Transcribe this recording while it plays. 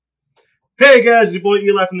Hey guys, it's your boy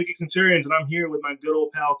Eli from the Geek Centurions, and I'm here with my good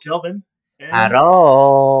old pal Kelvin. And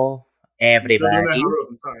Hello, I'm still doing that everybody. hot rose,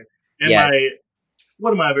 I'm sorry. And Yes,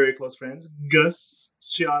 one of my very close friends, Gus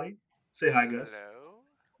Ciotti. Say hi, Gus. Hello.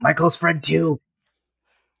 my close friend too.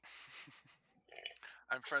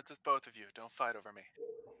 I'm friends with both of you. Don't fight over me.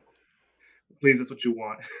 Please, that's what you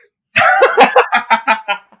want.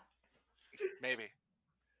 Maybe.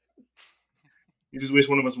 You just wish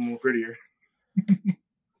one of us were more prettier.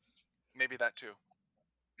 Maybe that too.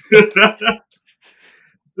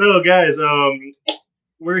 So, guys,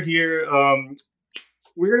 we're here.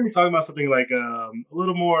 We're gonna be talking about something like a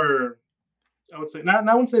little more. I would say not.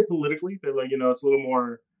 I wouldn't say politically, but it's a little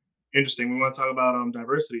more interesting. We want to talk about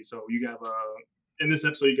diversity. So you have in this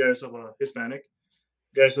episode, you got yourself a Hispanic,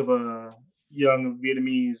 you got yourself a young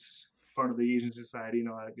Vietnamese part of the Asian society,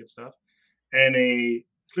 all that good stuff, and a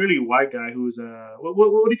clearly white guy who's what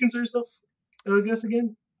do you consider yourself? I guess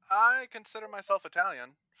again. I consider myself Italian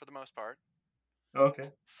for the most part. Oh, okay.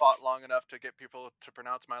 Fought long enough to get people to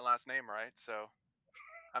pronounce my last name right, so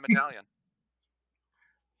I'm Italian.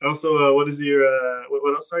 Also, what is your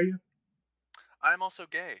what else are you? I'm also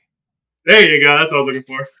gay. There you go. That's what I was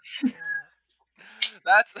looking for.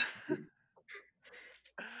 That's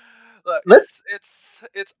look. Let's-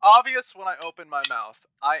 It's obvious when I open my mouth.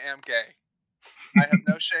 I am gay. I have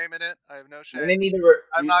no shame in it. I have no shame.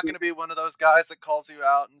 I'm not going to be one of those guys that calls you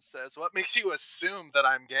out and says, "What makes you assume that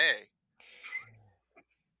I'm gay?"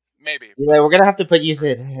 Maybe. Eli, we're gonna have to put you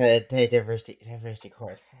to diversity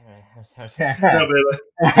course. No,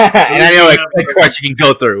 And I know a course you can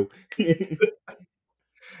go through.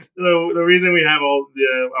 the reason we have all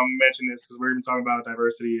the I'm mentioning this because we're even talking about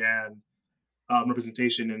diversity and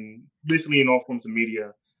representation and basically in all forms of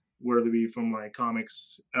media, whether it be from like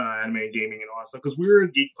comics, anime, gaming, and all that stuff. Because we're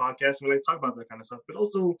a geek podcast and we like to talk about that kind of stuff, but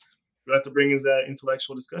also we like to bring in that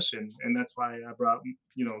intellectual discussion, and that's why I brought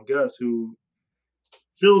Gus, who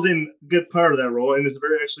fills in a good part of that role and is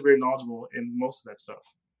actually very knowledgeable in most of that stuff.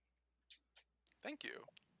 Thank you.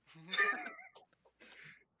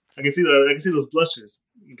 I can see those blushes,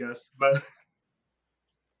 Gus, but a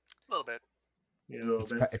little bit. Yeah, a little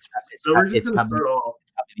bit. It's So we're just gonna start off.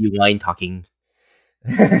 you wine talking.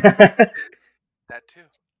 That too.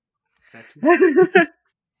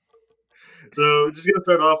 So just gonna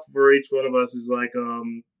start off for each one of us is like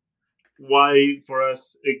why for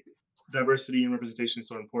us diversity and representation is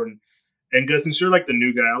so important. And Gus, since you're like the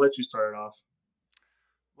new guy, I'll let you start it off.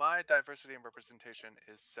 Why diversity and representation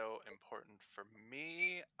is so important for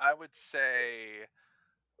me, I would say,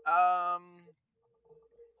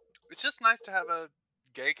 it's just nice to have a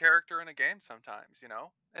gay character in a game sometimes, you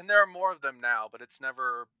know? And there are more of them now, but it's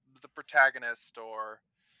never the protagonist, or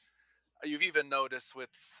you've even noticed with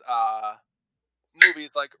movies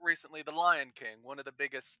like recently The Lion King, one of the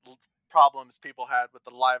biggest problems people had with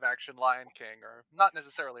the live action Lion King, or not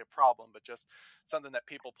necessarily a problem, but just something that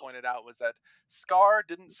people pointed out, was that Scar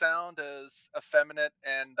didn't sound as effeminate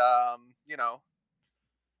and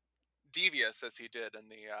devious as he did in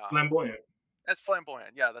the Flamboyant. as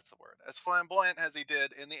flamboyant, yeah, that's the word, as flamboyant as he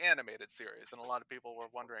did in the animated series. And a lot of people were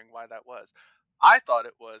wondering why that was. I thought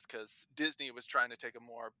it was because Disney was trying to take a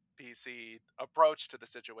more PC approach to the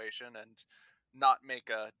situation and not make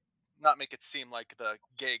it seem like the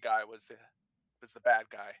gay guy was the bad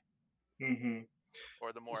guy, Mm-hmm.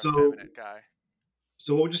 or the more So, effeminate guy.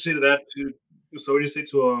 so what would you say to that? So what would you say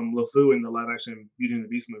to LeFou in the live action Beauty and the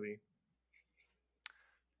Beast movie?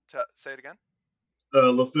 Say it again.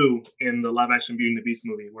 LeFou in the live action Beauty and the Beast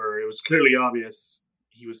movie, where it was clearly obvious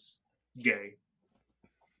he was gay.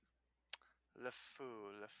 LeFou.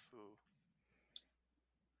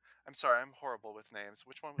 I'm sorry, I'm horrible with names.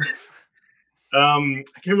 Which one was it? I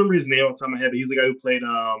can't remember his name off the top of my head, but he's the guy who played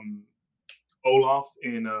Olaf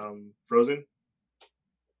in Frozen.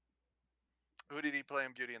 Who did he play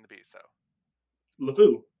in Beauty and the Beast, though?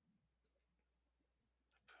 LeFou.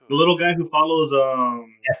 The little guy who follows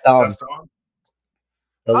Gaston.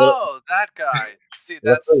 That guy. See,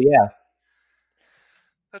 that's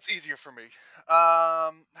that's easier for me.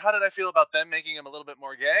 How did I feel about them making him a little bit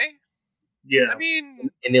more gay? Yeah. I mean,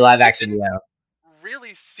 in the live action, yeah.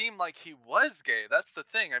 Really seemed like he was gay. That's the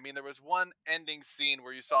thing. I mean, there was one ending scene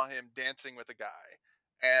where you saw him dancing with a guy,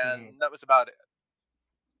 and that was about it.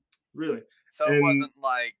 Really? So it wasn't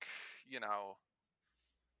like,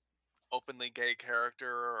 openly gay character,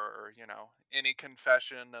 or, any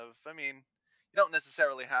confession of, I mean, you don't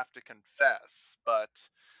necessarily have to confess, but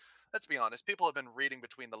let's be honest, people have been reading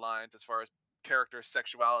between the lines as far as character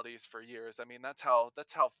sexualities for years. I mean, that's how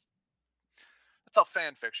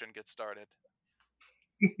fan fiction gets started.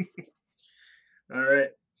 All right.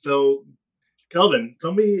 So Kelvin,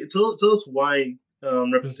 tell us why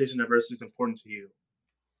representation and diversity is important to you,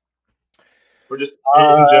 or just in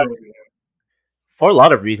Uh, general. for a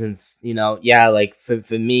lot of reasons, yeah, like for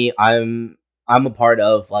me, I'm a part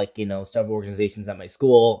of like several organizations at my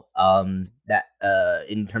school. That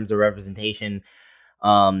in terms of representation,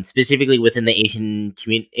 specifically within the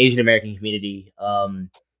Asian American community,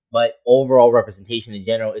 but overall representation in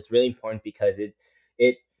general, it's really important because it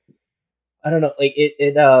I don't know, like it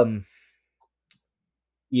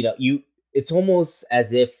you it's almost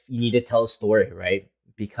as if you need to tell a story, right?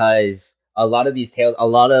 Because a lot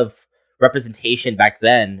of representation back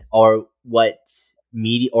then, or what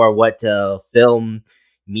media or what film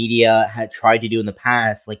media had tried to do in the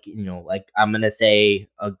past, like like I'm gonna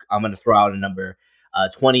throw out a number,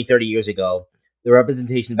 20, 30 years ago. The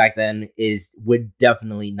representation back then is would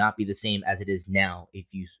definitely not be the same as it is now, if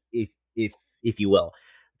if you will.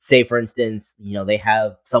 Say for instance, they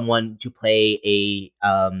have someone to play a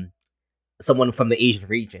someone from the Asian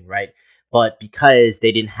region, right? But because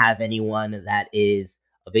they didn't have anyone that is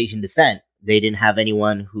of Asian descent, they didn't have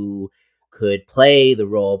anyone who could play the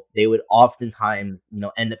role. They would oftentimes,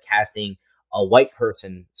 end up casting a white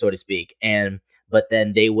person, so to speak, and but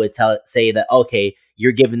then they would say that okay,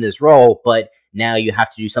 you're given this role, but now you have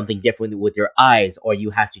to do something different with your eyes, or you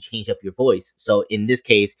have to change up your voice. So in this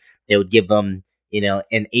case, they would give them,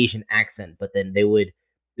 an Asian accent, but then they would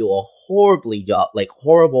do a horrible job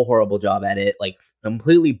at it, like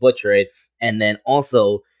completely butcher it. And then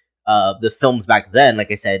also, the films back then,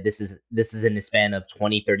 like I said, this is in the span of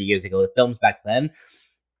 20, 30 years ago. The films back then,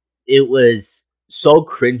 it was so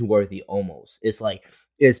cringeworthy almost. It's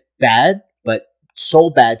bad, but so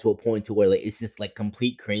bad to a point to where like it's just like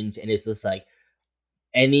complete cringe, and it's just like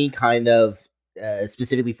any kind of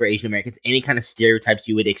specifically for Asian Americans, any kind of stereotypes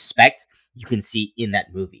you would expect, you can see in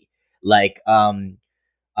that movie. Like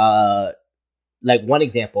uh one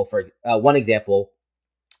example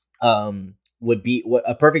would be what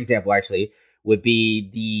a perfect example actually would be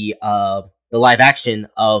the live action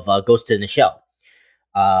of Ghost in the Shell.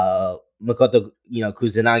 Makoto,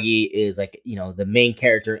 Kusanagi is like, the main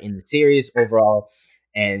character in the series overall,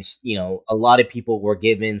 and a lot of people were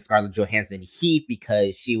given Scarlett Johansson heat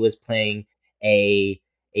because she was playing a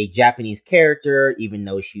Japanese character, even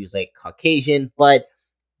though she was like Caucasian. But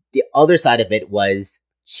the other side of it was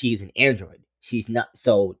she's an android. She's not,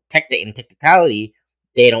 so in technicality,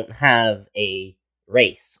 they don't have a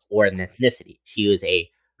race or an ethnicity. She was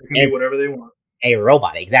They can be whatever they want. a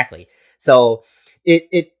robot, exactly. So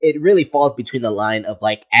it really falls between the line of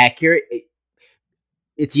like accurate.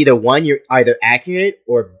 It's either one, you're either accurate,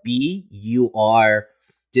 or B, you are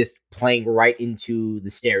just playing right into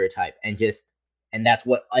the stereotype, and that's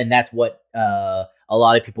what a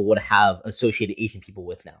lot of people would have associated Asian people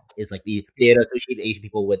with now, is like they had associated Asian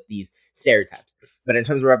people with these stereotypes. But in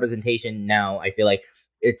terms of representation now, I feel like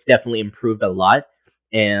it's definitely improved a lot,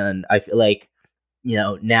 and I feel like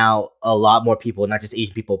now a lot more people, not just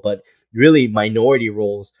Asian people, but really minority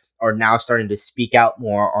roles, are now starting to speak out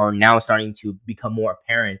more, are now starting to become more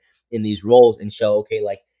apparent in these roles and show, okay,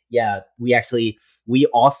 like, yeah, we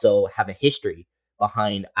also have a history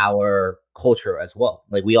behind our culture as well.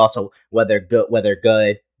 Like we also, whether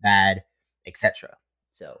good, bad, etc.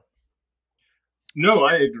 So No,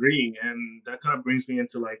 I agree, and that kind of brings me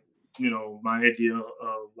into like my idea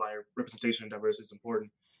of why representation and diversity is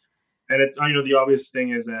important. And the obvious thing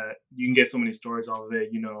is that you can get so many stories off of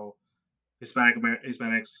it.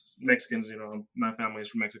 Hispanics, Mexicans. My family is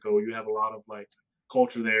from Mexico. You have a lot of like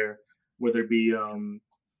culture there, whether it be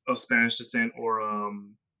of Spanish descent or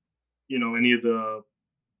any of the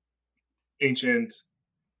ancient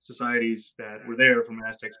societies that were there from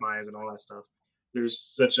Aztecs, Mayas, and all that stuff. There's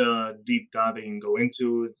such a deep dive that you can go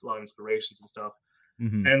into. It's a lot of inspirations and stuff.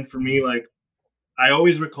 hmm And for me, like I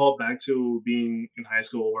always recall back to being in high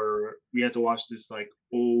school where we had to watch this like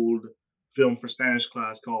old film for Spanish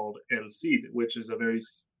class called El Cid, which is a very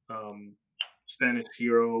um, Spanish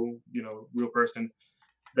hero, real person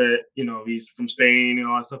that he's from Spain and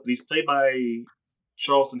all that stuff. But he's played by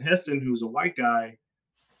Charlton Heston, who's a white guy,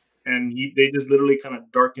 and they just literally kind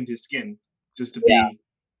of darkened his skin just to yeah, be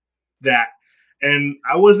that. And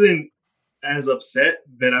I wasn't as upset,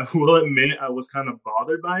 but I will admit I was kind of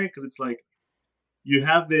bothered by it because it's like you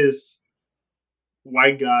have this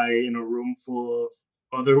white guy in a room full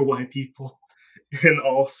of other white people and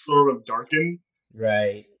all sort of darkened.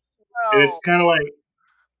 right, And Well, it's kind of like,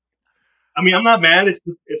 I mean, I'm not mad. It's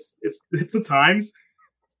the times,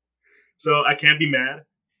 so I can't be mad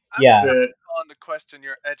I'm yeah, kind that. of on to question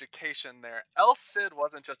your education there. El Cid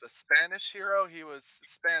wasn't just a Spanish hero; he was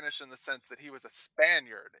Spanish in the sense that he was a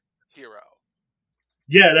Spaniard hero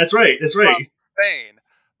Yeah, that's right. That's from right. Spain.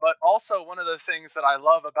 But also, one of the things that I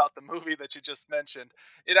love about the movie that you just mentioned,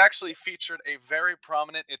 it actually featured a very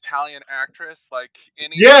prominent Italian actress. Like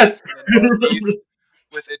anyone Yes, in the I remember. Northeast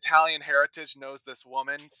with Italian heritage knows this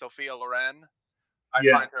woman, Sophia Loren. I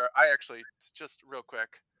Yeah, find her. I actually, just real quick,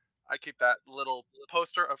 I keep that little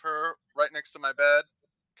poster of her right next to my bed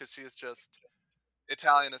because she is just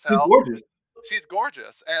Italian as she's hell. gorgeous. She's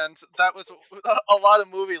gorgeous, and that was a lot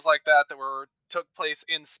of movies like that that were took place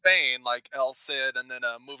in Spain, like El Cid, and then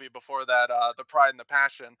a movie before that, The Pride and the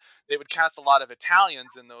Passion. They would cast a lot of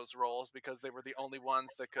Italians in those roles because they were the only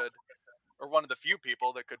ones that could, or one of the few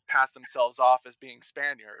people that could pass themselves off as being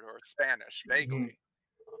Spaniard or Spanish Mhm. vaguely.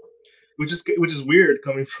 Which is weird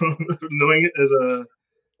coming from knowing it as a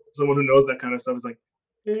someone who knows that kind of stuff. Is like,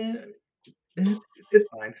 eh, it's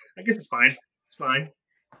fine. I guess it's fine. It's fine.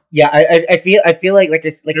 Yeah, I feel like The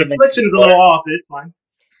I mentioned reflection is a before. little off, but it's fine.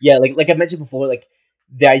 Yeah, like I mentioned before, like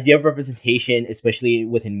the idea of representation, especially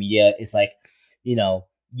within media, is like,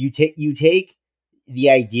 you take the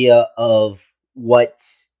idea of what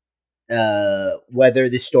whether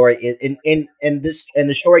the story is and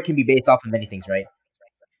the story can be based off of many things, right?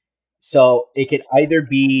 So it could either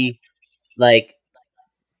be like,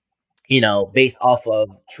 based off of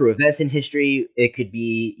true events in history. It could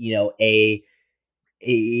be,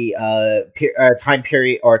 a time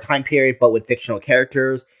period or a time period, but with fictional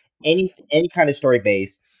characters. Any kind of story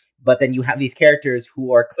base, but then you have these characters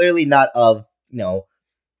who are clearly not of,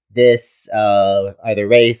 this either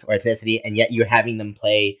race or ethnicity, and yet you're having them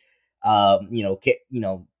play,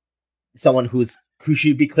 someone who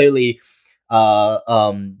should be clearly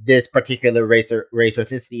this particular race or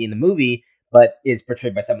ethnicity in the movie, but is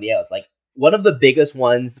portrayed by somebody else. Like one of the biggest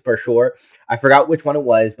ones for sure. I forgot which one it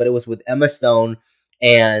was, but it was with Emma Stone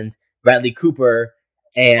and Bradley Cooper,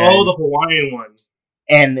 Oh, and the Hawaiian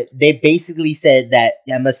one. they basically said that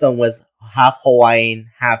Emma Stone was half Hawaiian,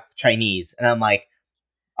 half Chinese, and I'm like,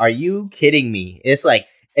 are you kidding me? It's like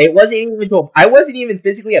it wasn't even. I wasn't even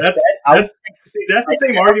physically upset. That's I was that's see, that's the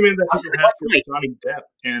like, same argument that I'm people just had for like, Johnny Depp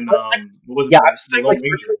and what? what was it, Yeah, I'm just the like, Lone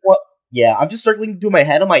circling Ranger. what? Yeah, I'm just circling through my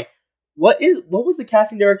head. I'm like, what was the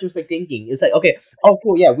casting directors like thinking? It's like, okay, oh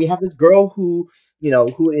cool, yeah, we have this girl who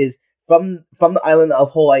is from the island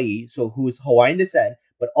of Hawaii, so who is Hawaiian descent,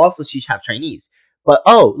 but also she's half Chinese. But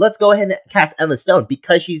oh, let's go ahead and cast Emma Stone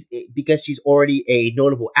because she's already a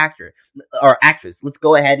notable actor or actress. Let's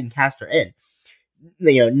go ahead and cast her in.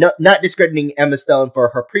 Not discrediting Emma Stone for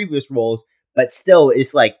her previous roles, but still,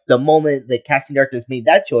 it's like the moment the casting directors made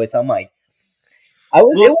that choice, I'm like, it Well,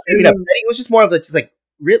 wasn't and even then upsetting. It was just more of just like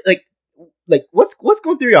real, like what's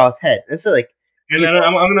going through y'all's head? And so like, and then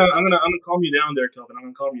I'm gonna calm you down there, Kelvin. I'm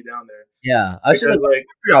gonna calm you down there yeah, I was just because like, what's like going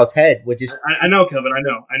through y'all's head? Which is I know, Kelvin. I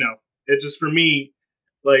know. It's just for me,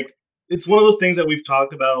 like it's one of those things that we've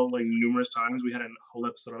talked about like numerous times. We had a whole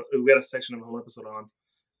episode. We had a section of a whole episode on.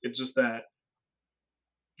 It's just that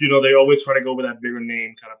they always try to go with that bigger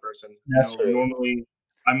name kind of person. that's true. Normally,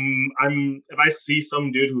 I'm if I see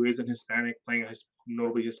some dude who isn't Hispanic playing a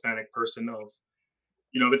notably Hispanic person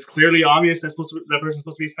if it's clearly obvious that person's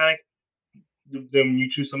supposed to be Hispanic, then you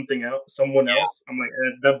choose someone else. I'm like,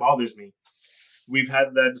 that bothers me. We've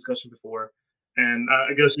had that discussion before, and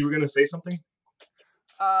I guess you were gonna say something.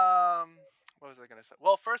 What was I gonna say?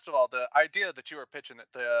 Well, first of all, the idea that you were pitching at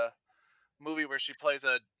the movie where she plays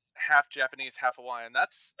a half Japanese, half Hawaiian.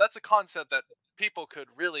 That's a concept that people could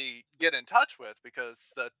really get in touch with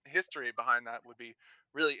because the history behind that would be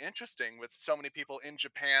really interesting with so many people in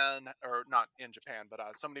Japan, or not in Japan, but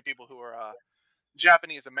so many people who are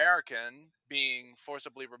Japanese American being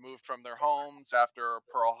forcibly removed from their homes after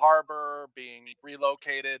Pearl Harbor, being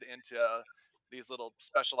relocated into these little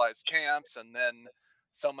specialized camps, and then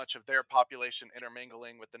so much of their population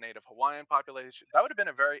intermingling with the native Hawaiian population. That would have been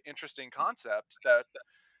a very interesting concept that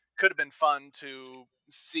could have been fun to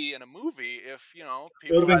see in a movie if It would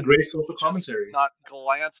people have been had great social just commentary. not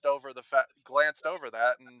glanced over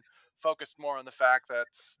that and focused more on the fact that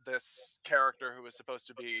this character who was supposed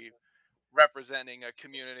to be representing a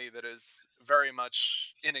community that is very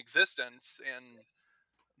much in existence in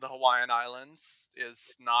the Hawaiian Islands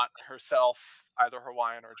is not herself either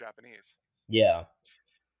Hawaiian or Japanese. Yeah, Yeah.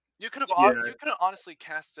 You could have honestly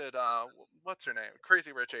casted what's her name?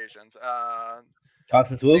 Crazy Rich Asians.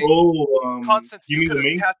 Constance Wu. Name Oh, Constance. you You mean could the have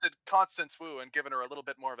main? casted Constance Wu and given her a little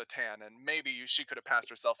bit more of a tan, and maybe she could have passed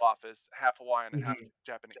herself off as half Hawaiian and half Mhm.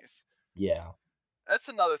 Japanese. Yeah, That's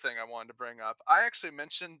another thing I wanted to bring up. I actually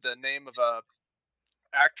mentioned the name of a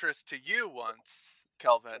actress to you once,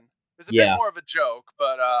 Kelvin. It was a bit yeah. more of a joke,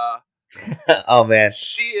 but Oh man,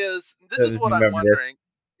 she is. This I is just what I'm remember this. wondering: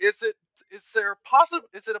 is it is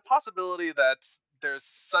it a possibility that there's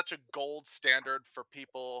such a gold standard for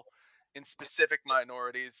people in specific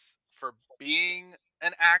minorities for being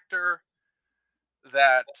an actor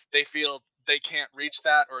that they feel they can't reach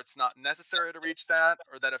that, or it's not necessary to reach that,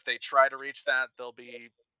 or that if they try to reach that they'll be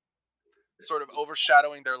sort of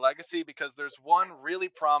overshadowing their legacy. Because there's one really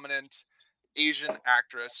prominent Asian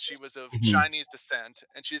actress. She was of Mhm. Chinese descent,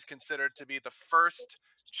 and she's considered to be the first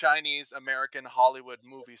Chinese American Hollywood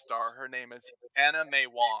movie star. Her name is Anna May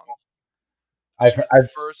Wong. I've She heard, was the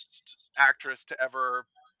first actress to ever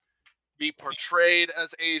be portrayed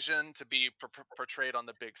as Asian, to be portrayed on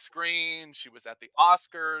the big screen. She was at the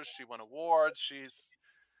Oscars. She won awards.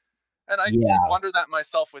 And I yeah, wonder that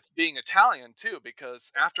myself with being Italian too,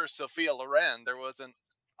 because after Sophia Loren, there wasn't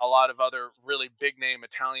a lot of other really big name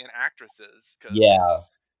Italian actresses. Because yeah.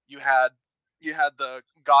 you had you had the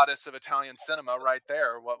goddess of Italian cinema right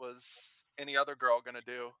there. What was any other girl gonna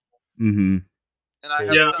do? Mhm. And I So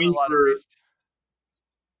haven't Yeah, I done a mean lot of for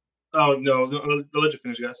oh no, I'll let you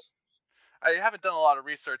finish, guys.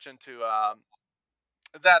 research into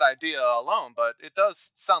that idea alone, but it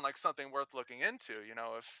does sound like something worth looking into.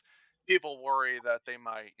 If people worry that they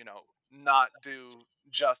might, not do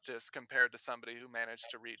justice compared to somebody who managed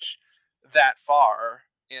to reach that far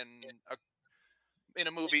in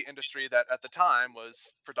a movie industry that at the time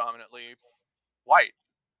was predominantly white.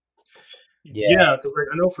 yeah, Yeah, because like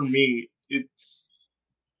I know for me, it's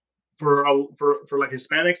for like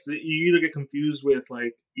Hispanics, you either get confused with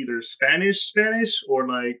like either Spanish or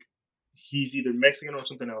like he's either Mexican or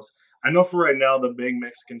something else. I know for right now the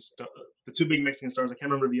two big Mexican stars. I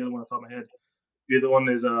can't remember the other one off the top of my head. The other one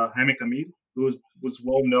is Jaime Camil, who was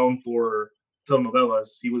well known for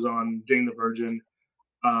telenovelas. He was on Jane the Virgin.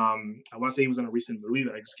 I want to say he was in a recent movie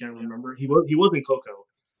that I just can't remember. He was in Coco.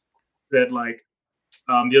 That like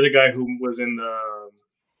the other guy who was in the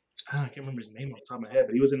I can't remember his name off the top of my head,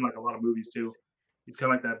 but he was in like a lot of movies too. He's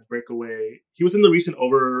kind of like that breakaway. He was in the recent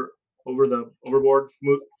Overboard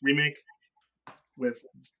remake with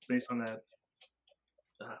based on that.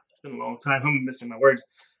 It's been a long time. I'm missing my words,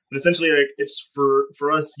 but essentially, like it's for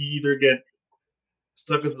us. You either get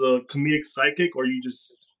stuck as the comedic psychic, or you're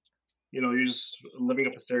just living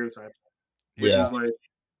up a stereotype, which yeah, is like,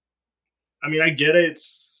 I mean, I get it.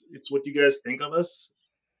 It's what you guys think of us,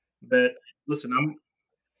 but listen,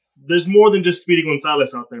 there's more than just Speedy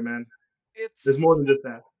Gonzalez out there, man. There's more It's than just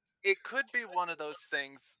that. it could be one of those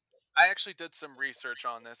things. I actually did some research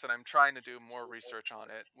on this, and I'm trying to do more research on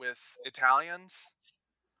it with Italians.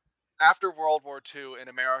 After World War II in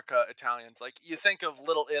America, Italians, like, you think of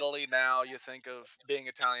Little Italy now, you think of being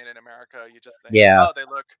Italian in America, you just think, yeah, oh,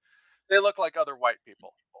 they look like other white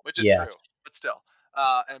people, which is yeah, true, but still.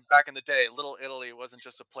 And back in the day, Little Italy wasn't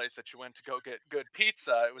just a place that you went to go get good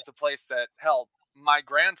pizza. It was a place that, hell, my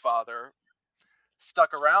grandfather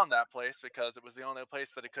stuck around that place because it was the only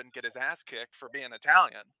place that he couldn't get his ass kicked for being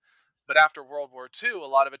Italian. But after World War II, a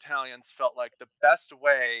lot of Italians felt like the best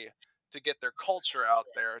way to get their culture out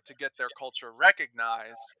there, to get their culture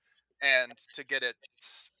recognized, and to get it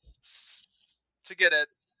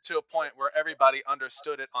to a point where everybody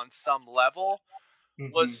understood it on some level,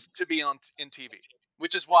 Hmm. was to be on in TV.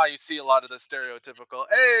 Which is why you see a lot of the stereotypical,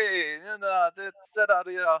 hey, it's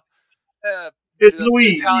uh, It's just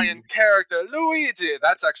Italian Luigi. character Luigi.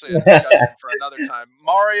 That's actually a discussion for another time.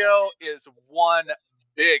 Mario is one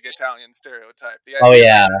big Italian stereotype. The oh idea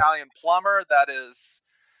of the yeah, Italian plumber, that is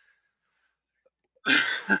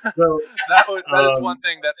So, that is one um,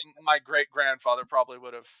 thing that my great grandfather probably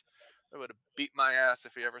would have beat my ass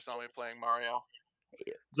if he ever saw me playing Mario.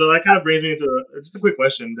 so that kind of brings me into just a quick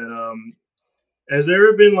question. That has there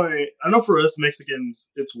ever been like I know for us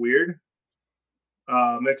Mexicans, it's weird,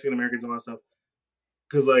 Mexican Americans and all that stuff,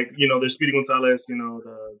 because like there's Speedy Gonzalez,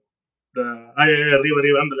 the ay, ay, arriba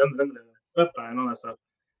arriba ándale ándale ándale, papa, and all that stuff.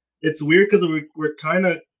 It's weird because we're kind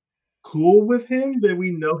of cool with him, but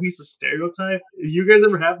we know he's a stereotype. You guys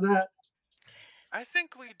ever have that? I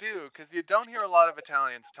think we do, because you don't hear a lot of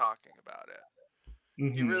Italians talking about it.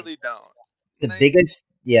 You Hmm. really don't. the And biggest,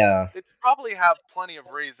 yeah, they probably have plenty of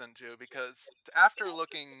reason to, because after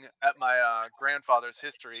looking at my grandfather's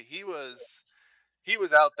history, he was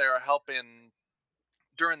out there helping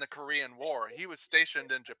during the Korean War. He was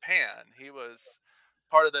stationed in Japan. He was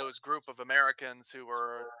part of those group of Americans who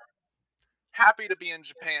were happy to be in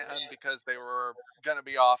Japan because they were going to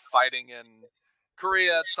be off fighting in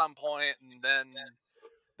Korea at some point, and then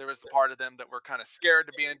there was the part of them that were kind of scared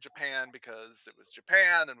to be in Japan because it was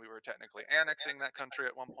Japan and we were technically annexing that country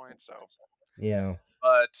at one point. So, yeah,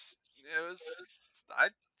 but I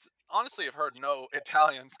honestly have heard no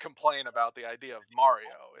Italians complain about the idea of Mario.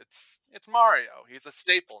 It's Mario. He's a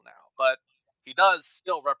staple now, but he does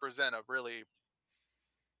still represent a really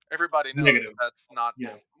everybody knows that Negative. that's not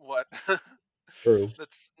Yeah. what True.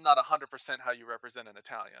 that's not 100% how you represent an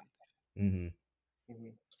Italian. Hmm. Mm-hmm.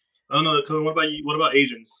 I don't know, Colin, what about you? What about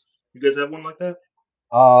Asians? You guys have one like that?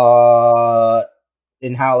 Uh,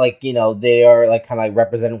 in how like they are like kind of like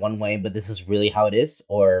represented one way, but this is really how it is,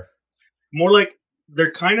 or More like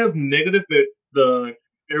they're kind of negative, but the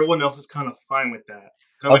everyone else is kind of fine with that.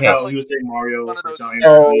 Kind of like okay. Kind of how like he was saying Mario one of for those Italians,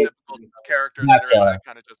 how he stereotypical is. characters that everybody Gotcha.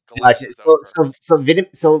 kind of just Gotcha. glances over.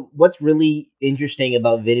 So what's really interesting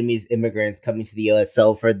about Vietnamese immigrants coming to the U.S.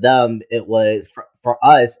 So for them, it was for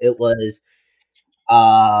us,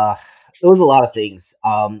 uh, it was a lot of things.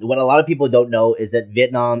 What a lot of people don't know is that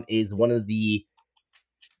Vietnam is one of the,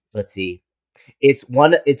 let's see, it's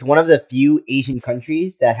one of the few Asian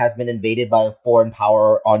countries that has been invaded by a foreign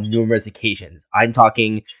power on numerous occasions. I'm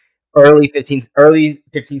talking early 15th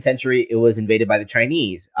century. It was invaded by the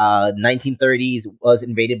Chinese. 1930s was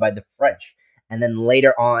invaded by the French, and then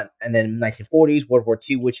later on, and then 1940s World War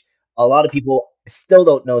II, which a lot of people still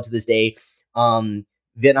don't know to this day.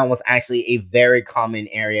 Vietnam was actually a very common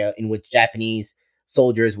area in which Japanese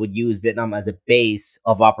soldiers would use Vietnam as a base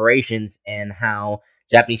of operations, and how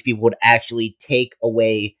Japanese people would actually take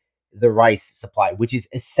away the rice supply, which is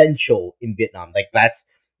essential in Vietnam. Like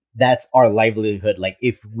that's our livelihood. Like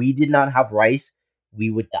if we did not have rice, we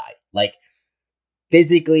would die. Like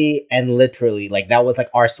physically and literally, like that was like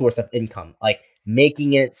our source of income, like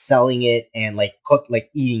making it, selling it, and like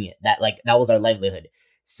eating it. That was our livelihood.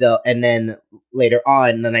 So and then later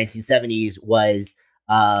on, the 1970s was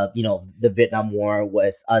the Vietnam War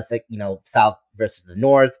was us, like South versus the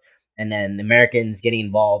North, and then the Americans getting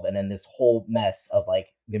involved, and then this whole mess of like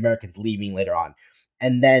the Americans leaving later on.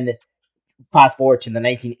 And then fast forward to the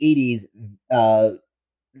 1980s. uh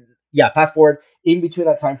Fast forward in between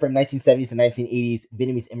that time frame, 1970s to 1980s,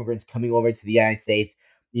 Vietnamese immigrants coming over to the United States,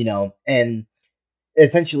 and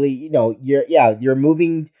essentially, you're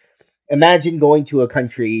moving. Imagine going to a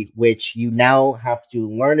country which you now have to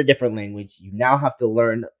learn a different language. You now have to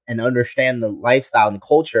learn and understand the lifestyle and the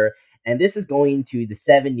culture. And this is going to the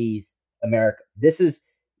 70s America. This is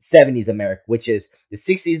 70s America, which is the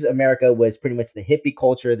 60s America was pretty much the hippie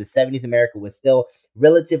culture. The 70s America was still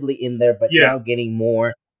relatively in there, but Yeah. now getting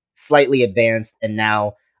more slightly advanced. And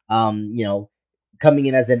now, coming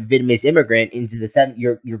in as a Vietnamese immigrant into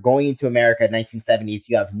you're going into America in 1970s.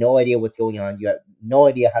 You have no idea what's going on. You have no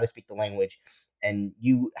idea how to speak the language, and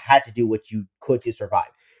you had to do what you could to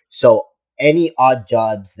survive. So any odd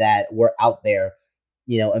jobs that were out there,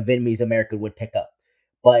 a Vietnamese American would pick up.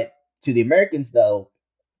 But to the Americans, though,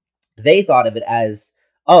 they thought of it as,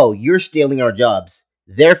 oh, you're stealing our jobs.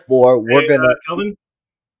 Therefore, we're Hey, gonna. Kelvin.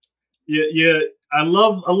 Yeah, yeah. I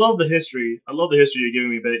love the history. I love the history you're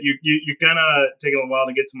giving me, but you kind of taking a while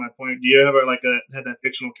to get to my point. Do you ever had that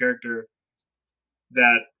fictional character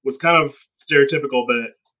that was kind of stereotypical,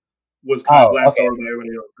 but was kind of Oh, glanced over by everybody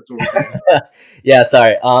else? That's what we're saying. okay. Yeah,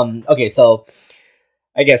 sorry. Okay, so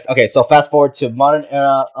I guess okay. So fast forward to modern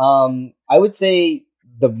era. I would say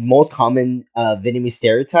the most common Vietnamese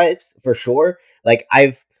stereotypes for sure. Like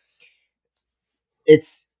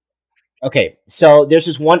it's okay, so there's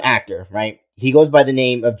this one actor, right? He goes by the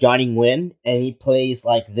name of Johnny Nguyen, and he plays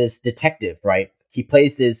like this detective, right? He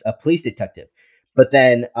plays this a police detective. But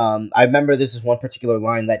then I remember this is one particular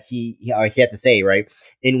line that he had to say, right?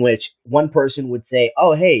 In which one person would say,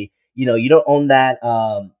 "Oh, hey, you don't own that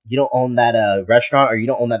restaurant, or you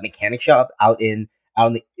don't own that mechanic shop out in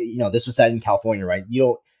the, this was said in California, right?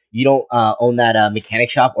 You don't own that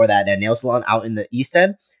mechanic shop or that nail salon out in the East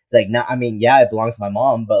End." It's like, no, I mean, yeah, it belongs to my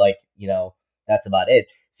mom, but like, that's about it.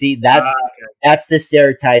 See, Ah, that's the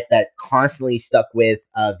stereotype that constantly stuck with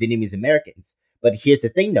Vietnamese Americans. But here's the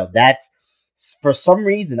thing, though, that's for some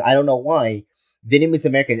reason, I don't know why, Vietnamese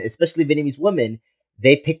Americans, especially Vietnamese women,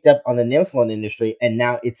 they picked up on the nail salon industry, and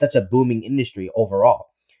now it's such a booming industry overall.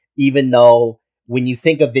 Even though when you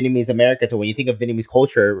think of Vietnamese Americans, or when you think of Vietnamese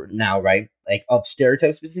culture now, right, like of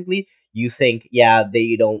stereotypes specifically, you think, yeah,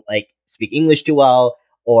 they don't like speak English too well,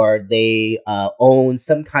 or they own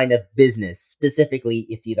some kind of business. Specifically,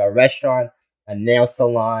 it's either a restaurant, a nail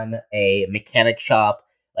salon, a mechanic shop,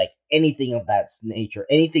 like anything of that nature.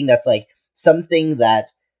 Anything that's like something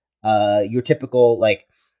that your typical like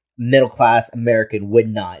middle class American would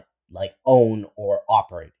not like own or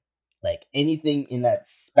operate. Like anything in that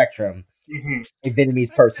spectrum, okay. a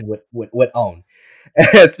Vietnamese person would own.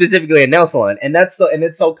 Specifically a nail salon, and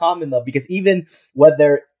it's so common though, because even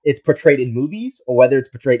whether it's portrayed in movies or whether it's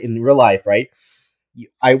portrayed in real life, right? you,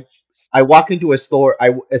 I I walk into a store.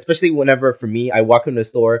 Especially whenever for me, I walk into a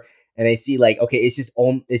store and I see like, okay, it's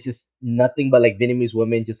just nothing but like Vietnamese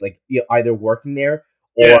women just like either working there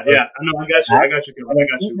or Yeah. I know. I got you. that. I got you, Kevin. And then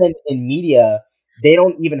I got you. even in media, they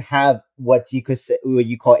don't even have what you could say, what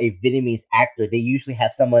you call a Vietnamese actor. They usually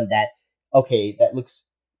have someone that, okay, that looks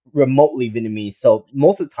remotely Vietnamese. So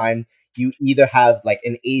most of the time, you either have like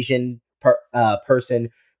an Asian person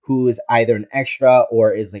who is either an extra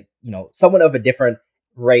or is like, someone of a different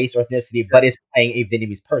race or ethnicity, but Yeah. is playing a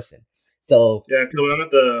Vietnamese person. So Yeah, Kevin. I'm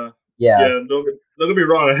at the. yeah, Yeah. Don't get me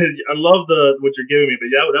wrong. I love the what you're giving me, but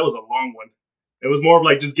yeah, that was a long one. It was more of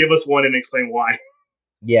like just give us one and explain why.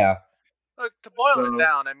 yeah, Look, to boil it So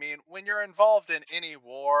down, I mean, when you're involved in any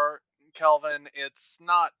war, Kelvin, it's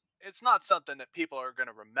not something that people are going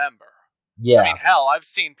to remember. I yeah. mean, hell, I've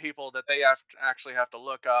seen people that they actually have to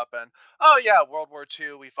look up and, oh yeah, World War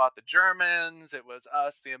II, we fought the Germans, it was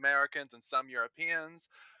us, the Americans, and some Europeans.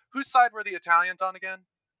 Whose side were the Italians on again?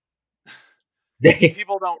 They,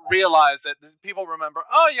 People don't realize that people remember,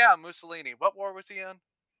 oh yeah, Mussolini. What war was he in?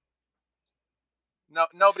 No,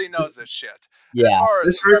 nobody this knows this shit. And as yeah, far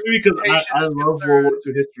this as hurts me because representation I is love World War concerned,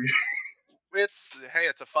 II history. it's hey,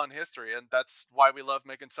 it's a fun history, and that's why we love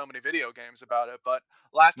making so many video games about it. But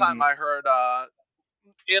last time Mhm. I heard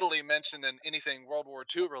Italy mentioned in anything World War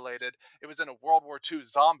II related, it was in a World War II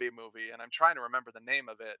zombie movie, and I'm trying to remember the name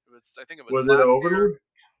of it. I think it was Was it last year. Overlord?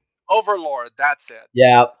 Overlord, that's it.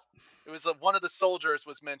 yeah. It was one of the soldiers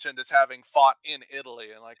was mentioned as having fought in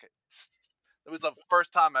Italy, and like it was the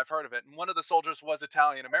first time I've heard of it. And one of the soldiers was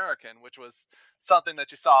Italian American, which was something that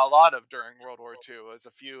you saw a lot of during World War II. Was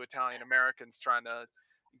a few Italian Americans trying to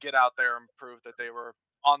get out there and prove that they were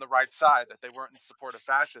on the right side, that they weren't in support of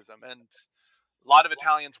fascism, and a lot of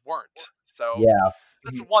Italians weren't. So Yeah.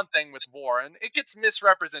 that's Mhm. one thing with war, and it gets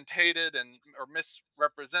misrepresented and or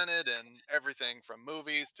misrepresented in everything from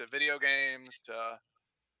movies to video games to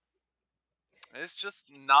it's just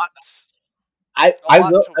not a I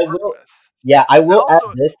lot will to I work will with. yeah, I And will add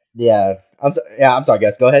also, this. Yeah. I'm sorry,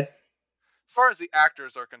 guys. Go ahead. as far as the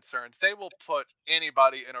actors are concerned, they will put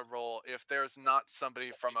anybody in a role if there's not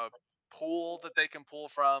somebody from a pool that they can pull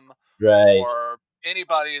from, Right. or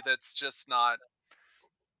anybody that's just not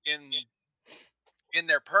in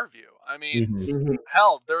their purview. I mean, Hmm. Mhm.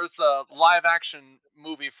 hell, there's a live action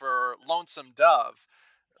movie for Lonesome Dove.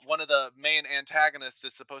 One of the main antagonists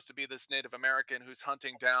is supposed to be this Native American who's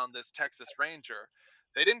hunting down this Texas Ranger.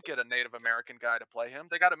 They didn't get a Native American guy to play him.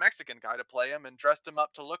 They got a Mexican guy to play him and dressed him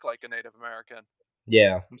up to look like a Native American.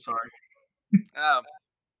 Yeah. I'm sorry. Um,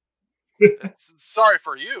 it's sorry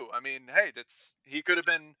for you. I mean, hey, that's he could have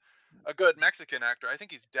been a good Mexican actor. I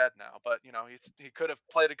think he's dead now, but he could have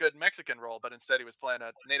played a good Mexican role, but instead he was playing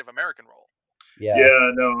a Native American role. Yeah.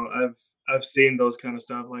 Yeah, no, I've seen those kind of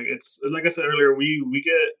stuff. Like it's like I said earlier, we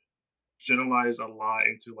get generalized a lot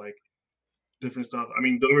into like different stuff. I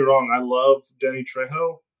mean, don't get me wrong, I love Danny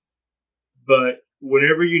Trejo, but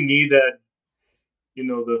whenever you need that,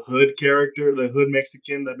 the hood character, the hood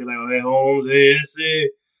Mexican, that'd be like, oh, hey Holmes, hey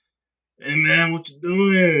man, what you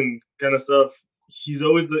doing? Kind of stuff. He's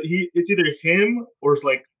always it's either him or it's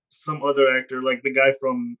like some other actor, like the guy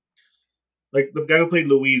from like the guy who played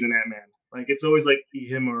Louise in Ant Man. Like it's always like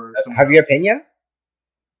him or someone Javier else. Pena?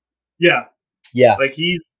 Yeah, Yeah. like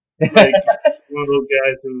he's like one of those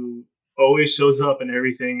guys who always shows up and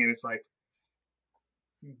everything, and it's like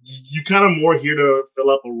you kind of more here to fill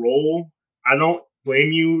up a role. I don't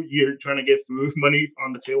blame you. You're trying to get food money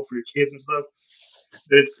on the table for your kids and stuff.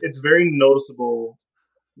 But it's very noticeable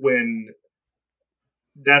when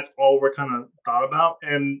that's all we're kind of thought about.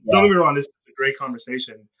 And don't Yeah. get me wrong, this is a great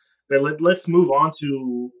conversation. But let's move on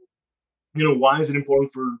to why is it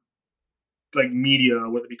important for like media,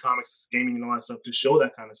 whether it be comics, gaming, and all that stuff, to show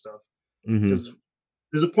that kind of stuff? Hmm. Because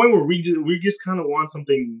there's a point where we just kind of want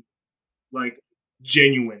something like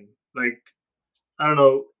genuine. Like I don't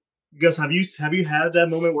know, Gus, have you had that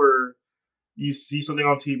moment where you see something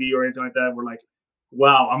on TV or anything like that where like,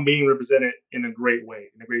 wow, I'm being represented in a great way,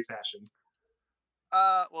 in a great fashion?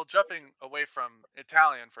 Well, jumping away from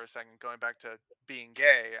Italian for a second, going back to being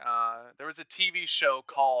gay, there was a TV show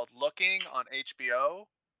called Looking on HBO.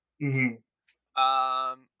 Mm-hmm.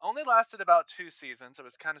 Only lasted about 2 seasons. I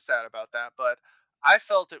was kind of sad about that, but I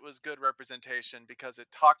felt it was good representation because it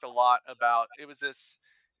talked a lot about. It was this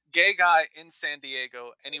gay guy in San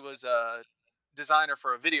Diego, and he was a designer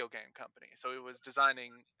for a video game company. So he was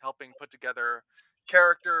designing, helping put together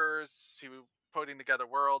characters. He was putting together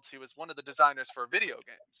worlds. He was one of the designers for video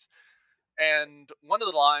games. And one of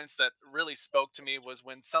the lines that really spoke to me was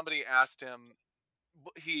when somebody asked him,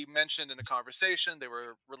 he mentioned in a conversation they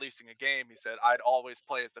were releasing a game. He said I'd always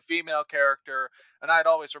play as the female character, and I'd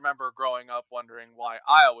always remember growing up wondering why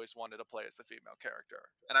I always wanted to play as the female character.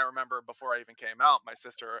 And I remember before I even came out, my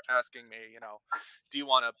sister asking me, do you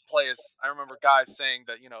want to play as? I remember guys saying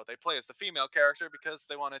that they play as the female character because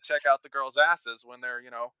they want to check out the girls' asses when they're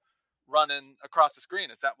running across the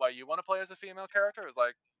screen. Is that why you want to play as a female character? It was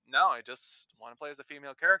like, no, I just want to play as a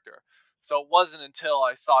female character. So it wasn't until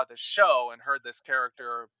I saw the show and heard this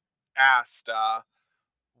character asked,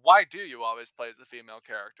 why do you always play as a female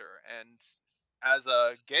character? And as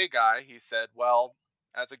a gay guy, he said, well,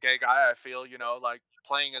 as a gay guy, I feel, like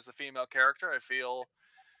playing as a female character, I feel,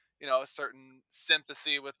 a certain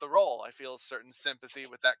sympathy with the role. I feel a certain sympathy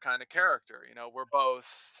with that kind of character. We're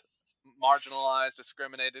both marginalized,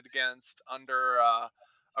 discriminated against, under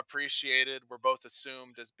appreciated. We're both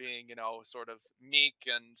assumed as being, sort of meek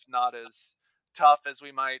and not as tough as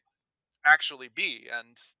we might actually be.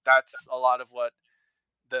 And that's a lot of what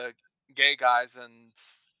the gay guys and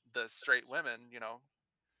the straight women,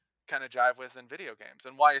 kind of jive with in video games,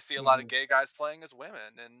 and why you see a lot of Mhm. gay guys playing as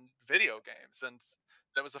women in video games. And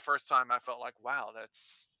that was the first time I felt like, wow,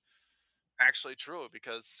 that's actually true,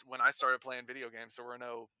 because when I started playing video games, there were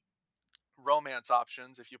no romance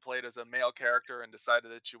options. If you played as a male character and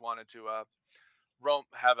decided that you wanted to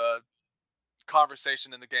have a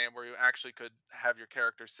conversation in the game where you actually could have your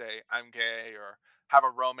character say I'm gay, or have a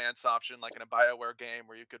romance option like in a BioWare game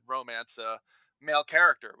where you could romance a male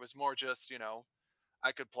character. It was more just,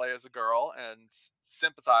 I could play as a girl and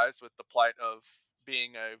sympathize with the plight of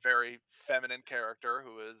being a very feminine character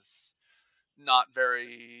not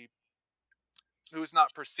very who's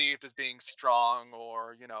not perceived as being strong,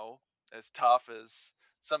 or as tough as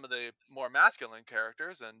some of the more masculine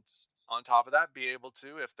characters. And on top of that, be able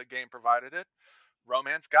to, if the game provided it,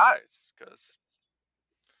 romance guys, because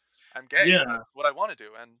I'm gay and Yeah, that's what I want to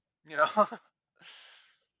do. And you know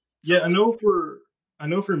yeah. so it was I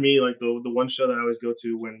know for me, like the one show that I always go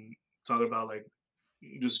to when talking about like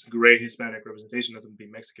just great Hispanic representation doesn't be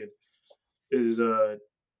Mexican is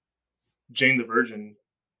Jane the Virgin,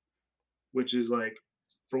 which is like,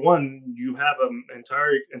 for one, you have an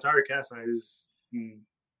entire cast that is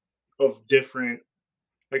of different,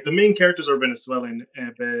 like the main characters are Venezuelan,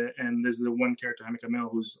 and there's the one character Jaime Camil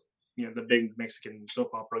who's the big Mexican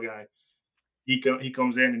soap opera guy. He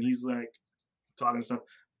comes in and he's like talking stuff.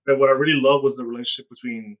 But what I really love was the relationship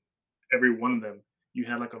between every one of them. You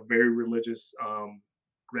had like a very religious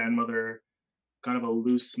grandmother, kind of a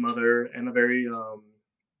loose mother, and a very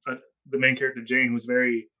uh, the main character Jane, who's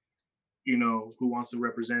very who wants to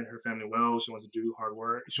represent her family well. She wants to do hard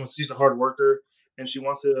work. She's a hard worker, and she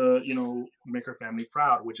wants to make her family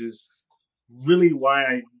proud, which is really why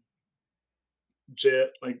I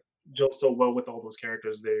like gel so well with all those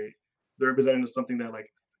characters. They're representing something that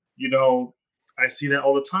you know I see that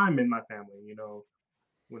all the time in my family.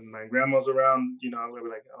 When my grandma's around, I'm gonna be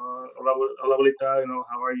like, hola, hola, abuelita,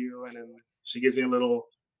 how are you? And then she gives me a little,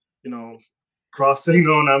 you know, cross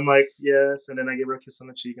signal, and I'm like, yes. And then I give her a kiss on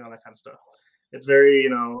the cheek and all that kind of stuff. It's very,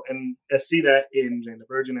 and I see that in Jane the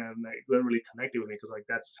Virgin, and that really connected with me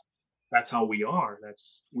because that's how we are.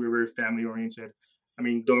 We're very family oriented. I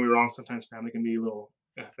mean, don't get me wrong. Sometimes family can be a little,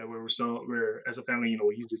 but we're as a family,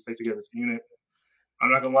 we usually stay together as a unit. I'm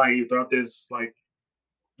not gonna lie, you throughout this like,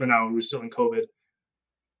 for now we're still in COVID,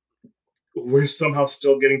 we're somehow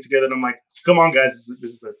still getting together. And I'm like, come on, guys,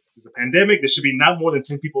 this is a pandemic. There should be not more than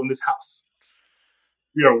 10 people in this house.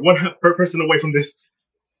 We are one per person away from this.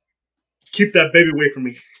 Keep that baby away from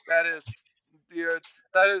me. that is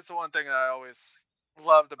that is the one thing that I always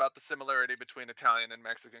loved about the similarity between Italian and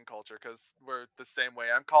Mexican culture, because we're the same way.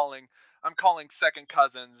 I'm calling second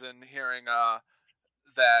cousins and hearing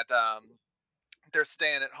that they're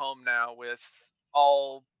staying at home now with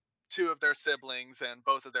all two of their siblings and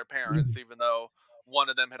both of their parents, even though one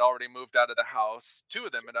of them had already moved out of the house. Two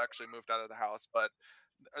of them had actually moved out of the house, but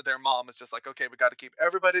their mom is just like, okay, we got to keep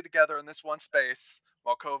everybody together in this one space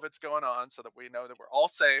while COVID's going on, so that we know that we're all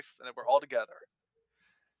safe and that we're all together.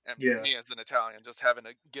 And Yeah. me as an Italian, just having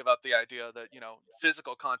to give up the idea that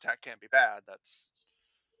physical contact can't be bad. That's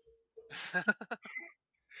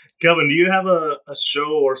Kelvin, do you have a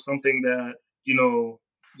show or something that,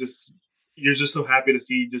 just you're just so happy to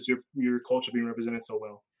see just your culture being represented so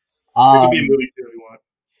well? Or it could be a Um, movie too if you want.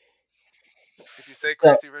 if you say so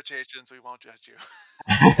Crazy Rich Asians, we won't judge you.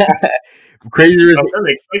 Crazy Rich. I was kind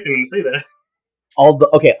of expecting him to say that. Although,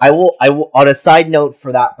 okay, I will. On a side note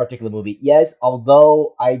for that particular movie, yes,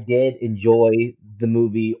 although I did enjoy the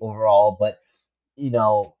movie overall, but you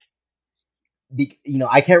know,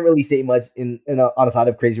 I can't really say much on the side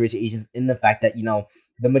of Crazy Rich Asians in the fact that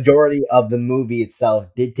the majority of the movie itself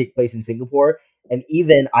did take place in Singapore, and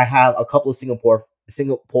even I have a couple of Singapore friends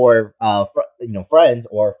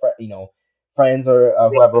or friends or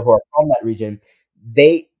whoever who are from that region.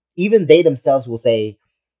 They even they themselves will say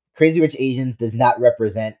Crazy Rich Asians does not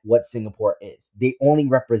represent what Singapore is. They only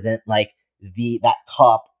represent like that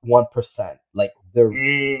top 1%, like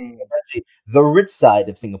Mm. the rich side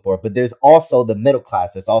of Singapore. But there's also the middle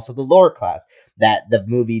class. There's also the lower class that the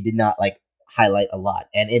movie did not like highlight a lot.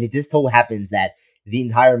 And it just so happens that the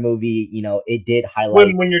entire movie, it did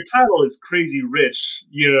highlight. When your title is Crazy Rich,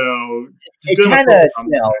 It you're gonna kind of focus on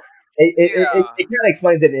that. it Yeah. kind of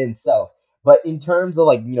explains it in itself. But in terms of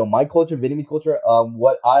like my culture, Vietnamese culture,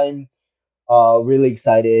 what I'm really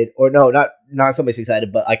excited, or no, not so much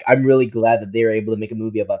excited, but like I'm really glad that they were able to make a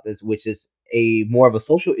movie about this, which is a more of a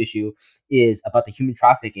social issue, is about the human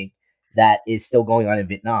trafficking that is still going on in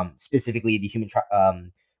Vietnam, specifically the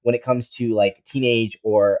when it comes to like teenage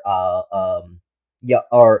or yeah,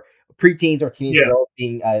 or preteens or teenage Yeah, girls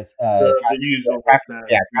being as the usual like that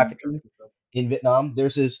human trafficking trafficking stuff. in Vietnam.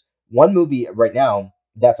 There's this one movie right now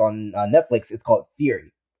that's on Netflix. It's called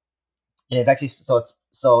Fury, and it's actually it's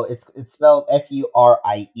spelled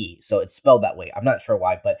Furie, so it's spelled that way. I'm not sure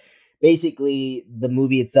why, but basically the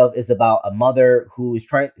movie itself is about a mother who's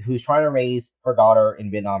trying to raise her daughter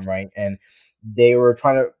in Vietnam, right? And they were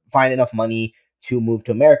trying to find enough money to move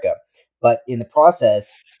to America, but in the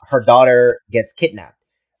process, her daughter gets kidnapped.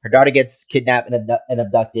 Her daughter gets kidnapped and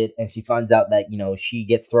abducted, and she finds out that she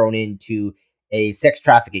gets thrown into a sex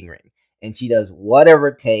trafficking ring, and she does whatever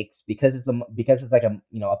it takes because it's like a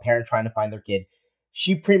parent trying to find their kid.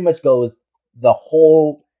 She pretty much the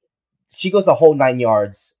whole goes the whole 9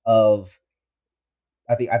 yards of,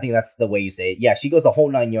 I think that's the way you say it. Yeah, she goes the whole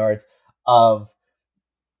 9 yards of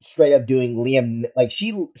straight up doing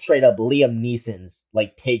she straight up Liam Neeson's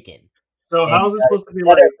like Taken, So and how is it does supposed to be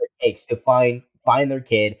whatever like? it takes to find their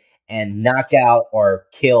kid and knock out or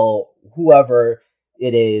kill whoever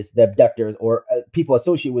it is, the abductors or people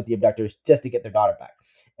associated with the abductors, just to get their daughter back.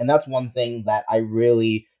 And that's one thing that I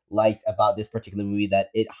really liked about this particular movie, that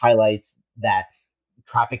it highlights that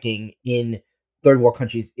trafficking in third world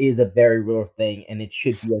countries is a very real thing, and it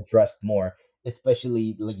should be addressed more,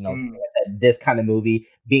 especially like Mm. like I said, this kind of movie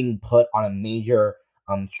being put on a major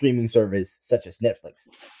streaming service such as Netflix.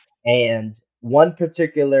 And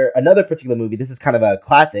another particular movie, this is kind of a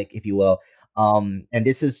classic, if you will, and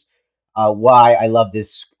this is why I love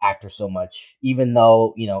this actor so much, even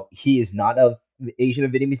though he is not of Asian or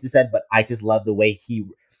Vietnamese descent, but I just love the way he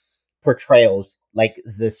portrayals like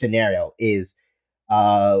the scenario is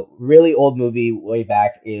really old movie way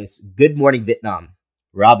back is Good Morning Vietnam.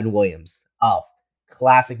 Robin Williams. Oh,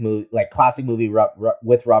 classic movie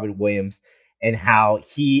with Robin Williams, and how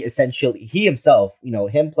he himself,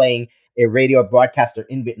 him playing a radio broadcaster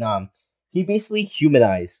in Vietnam, he basically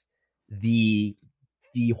humanized the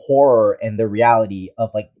horror and the reality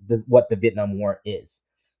of like what the Vietnam War is,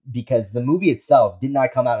 because the movie itself did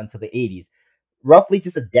not come out until the 80s, roughly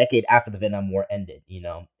just a decade after the Vietnam War ended,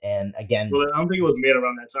 and again, Well, I don't think it was made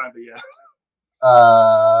around that time, but yeah.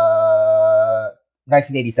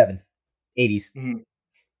 1987, 80s. Mhm.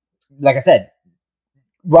 Like I said,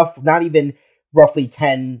 not even roughly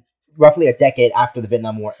 10, roughly a decade after the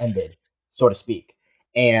Vietnam War ended, so to speak.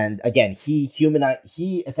 And again, he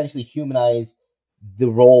essentially humanized the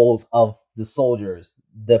roles of the soldiers,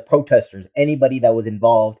 the protesters, anybody that was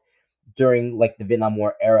involved during like the Vietnam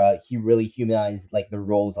War era. He really humanized like the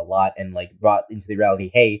roles a lot, and like brought into the reality,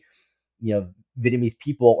 hey, you know, Vietnamese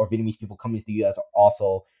people coming to the U.S. are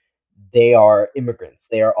also, they are immigrants.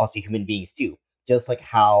 They are also human beings too, just like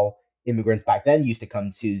how immigrants back then used to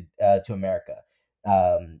come to America.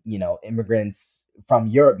 Immigrants from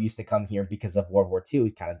Europe used to come here because of World War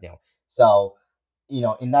II, kind of deal. So,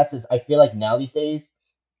 in that sense, I feel like now these days,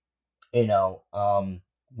 you know, um,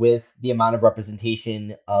 with the amount of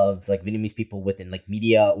representation of like Vietnamese people within like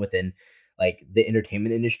media, within like the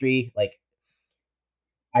entertainment industry, like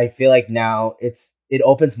I feel like now it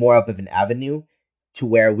opens more up of an avenue to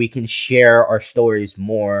where we can share our stories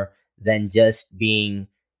more than just being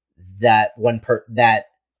that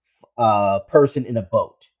person in a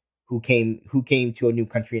boat who came to a new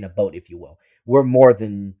country in a boat, if you will. We're more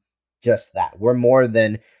than just that. We're more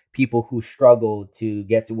than people who struggle to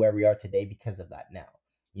get to where we are today because of that now.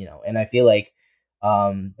 And I feel like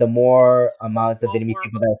the more amounts of Well, Vietnamese we're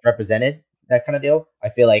people that's represented, that kind of deal, I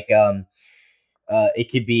feel like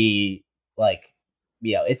it could be like,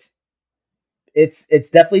 it's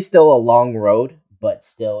definitely still a long road, but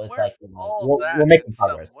still it's we're like all we're that making in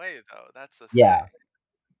progress. some way, though. That's the Yeah.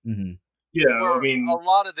 thing. Hmm. Yeah, I Where a mean,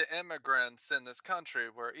 lot of the immigrants in this country,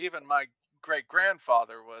 where even my great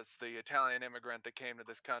grandfather was the Italian immigrant that came to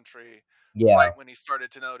this country right Yeah. when he started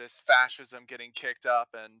to notice fascism getting kicked up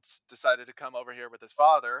and decided to come over here with his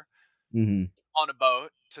father Hmm. on a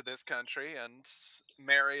boat to this country and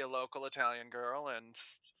marry a local Italian girl and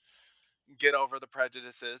get over the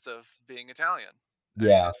prejudices of being Italian. I mean,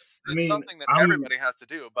 Yeah. I it's mean, something that I'm everybody has to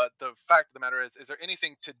do, but the fact of the matter is there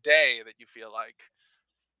anything today that you feel like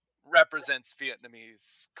represents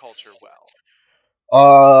Vietnamese culture well?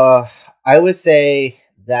 Uh, I would say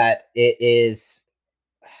that it is,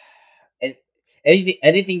 and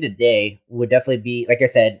anything today would definitely be, like I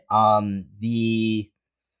said, the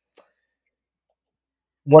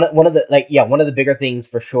one of the, like, yeah, one of the bigger things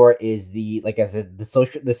for sure is the, like I said, the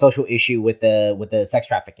social issue with the sex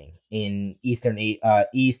trafficking in East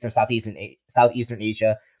or Southeastern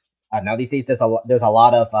Asia. Now these days there's a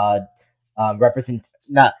lot of represent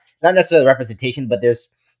not necessarily representation, but there's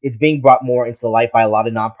it's being brought more into the light by a lot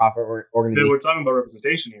of nonprofit that organizations. we're talking about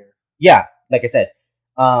representation here. Yeah, like I said,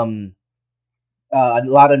 um, a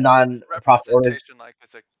lot of non-profit organizations. Representation like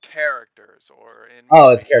as a characters or in Oh,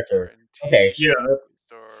 it's a movies or character. in Okay. TV Yeah, shows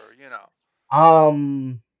or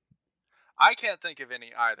Um. I can't think of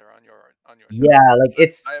any either on your side, Yeah, like but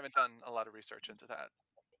it's I haven't done a lot of research into that.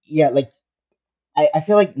 yeah, like I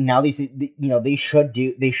feel like now they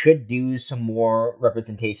should do some more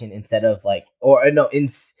representation instead of like, or no,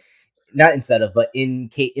 not instead of, but in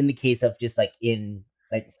the case of just like in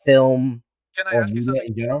like film Can I or ask you media something?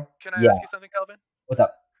 in general. Can I Yeah. ask you something, Calvin? What's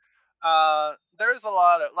up? There's a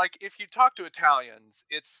lot of like if you talk to Italians,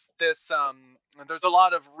 it's this there's a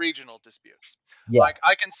lot of regional disputes. Yeah. Like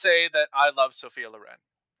I can say that I love Sophia Loren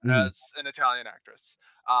Hmm. as an Italian actress.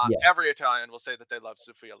 Yeah. Every Italian will say that they love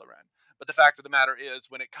Sophia Loren. But the fact of the matter is,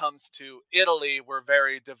 when it comes to Italy, we're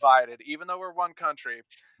very divided. Even though we're one country,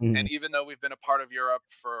 Hmm. and even though we've been a part of Europe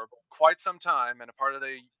for quite some time and a part of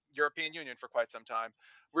the European Union for quite some time,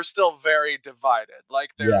 we're still very divided.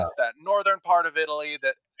 Like Yeah. there's that northern part of Italy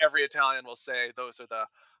that every Italian will say those are the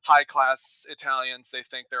high class Italians. They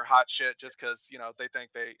think they're hot shit just because, they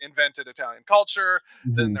think they invented Italian culture.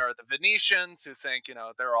 Then Hmm. there are the Venetians who think,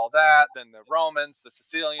 they're all that. Then the Romans, the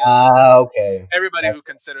Sicilians, and Okay. everybody That's who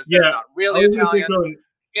considers they're yeah. not I really was gonna say, Italian. Colin.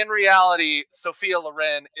 In reality, Sophia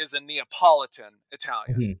Loren is a Neapolitan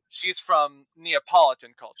Italian. hmm She's from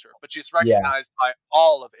Neapolitan culture, but she's yeah. recognized by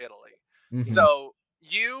all of Italy. Hmm. So,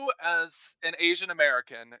 you as an Asian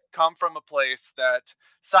American come from a place that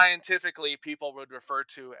scientifically people would refer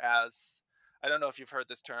to as, I don't know if you've heard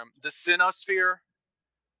this term, the Sinosphere,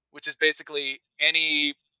 which is basically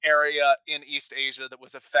any area in East Asia that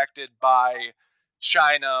was affected by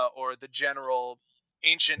China or the general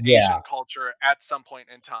ancient Yeah. Asian culture at some point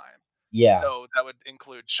in time. Yeah. So that would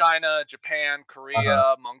include China, Japan, Uh-huh.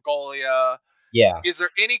 Korea, Mongolia. Yeah. Is there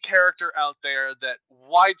any character out there that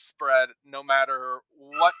widespread, no matter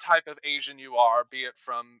what type of Asian you are, be it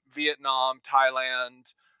from Vietnam,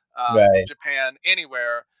 Thailand, Right. Japan,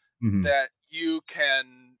 anywhere, Hmm. that you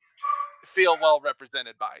can feel well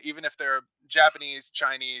represented by, even if they're Japanese,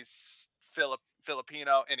 Chinese,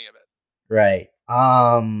 Filipino, any of it? Right.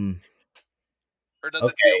 Or does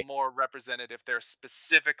it feel Okay. more represented if they're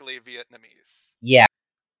specifically Vietnamese? Yeah.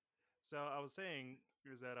 So I was saying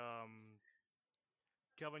is that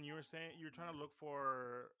Kelvin, you were saying you were trying to look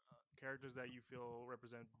for characters that you feel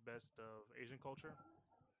represent best of Asian culture,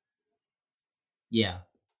 Yeah.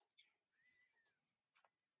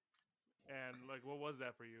 and like, what was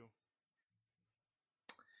that for you?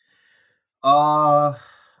 Uh.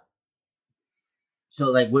 So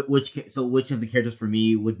like, which of the characters for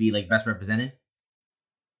me would be like best represented?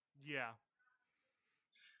 Yeah,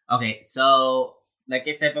 Okay, so like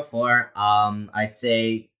I said before, I'd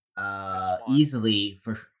say Miss Swan. easily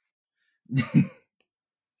for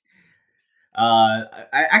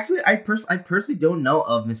I personally don't know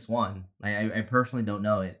of Miss Swan. I personally don't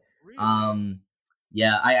know it. really. Um,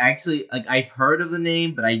 yeah, I actually, like, I've heard of the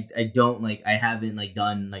name, but I don't, like, I haven't like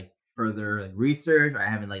done like further like research. Or I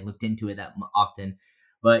haven't like looked into it that often.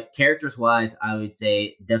 But characters wise, I would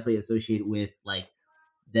say definitely associated with like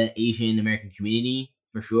the Asian American community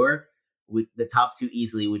for sure. With the top two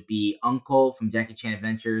easily would be Uncle from Jackie Chan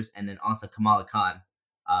Adventures, and then also Kamala Khan,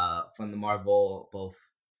 from the Marvel both,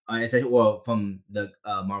 well, from the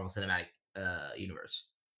Marvel Cinematic Universe,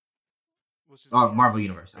 Which is or weird. Marvel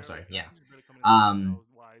Universe. I'm sorry, yeah. She's barely coming into the Um,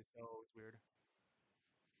 MCU wise, so it's weird.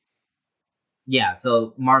 yeah,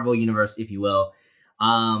 so Marvel Universe, if you will.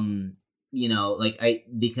 Um, like, I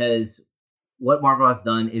because what Marvel has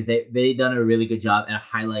done is they done a really good job at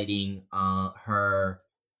highlighting her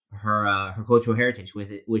cultural heritage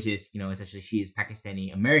with it, which is, essentially she is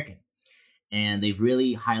Pakistani American, and they've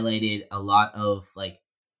really highlighted a lot of like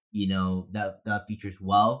that features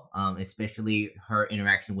well, especially her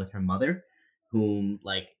interaction with her mother, whom,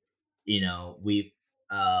 like, we've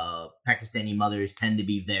Pakistani mothers tend to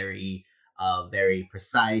be very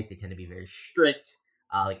precise. They tend to be very strict.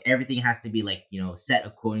 Like, everything has to be, like, set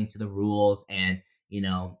according to the rules. And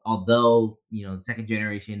although the second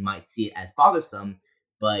generation might see it as bothersome,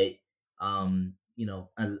 but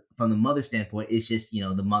as from the mother standpoint, it's just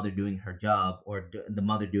the mother doing her job, or the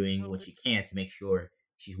mother doing No, what she can to make sure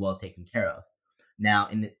she's well taken care of. Now,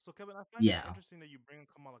 so Kevin, I find it yeah. interesting that you bring up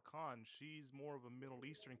Kamala Khan. She's more of a Middle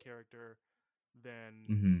Eastern character than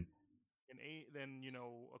hmm than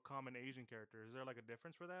a common Asian character. Is there like a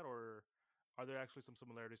difference for that, or are there actually some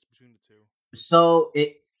similarities between the two? So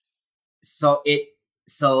so it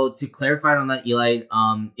so to clarify on that, Eli,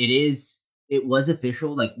 it was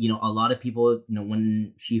official. Like, a lot of people,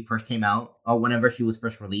 when she first came out, or whenever she was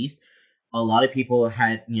first released, a lot of people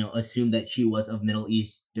had assumed that she was of Middle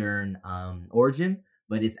Eastern origin.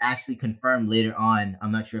 But it's actually confirmed later on.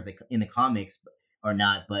 I'm not sure if in the comics or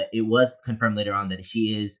not, but it was confirmed later on that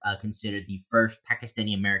she is considered the first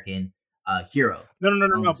Pakistani American hero No, no, no,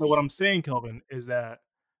 no, on no. the But what scene. I'm saying, Kelvin, is that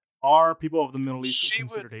are people of the Middle East She would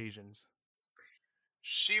considered Asians?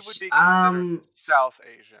 she would be considered Um, South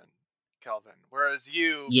Asian, Kelvin, whereas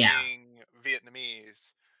you, yeah, being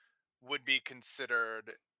Vietnamese, would be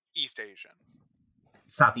considered East Asian.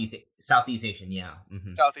 Southeast Asian, yeah.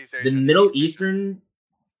 Southeast The Asian, Middle East Asian. Eastern,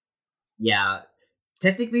 yeah.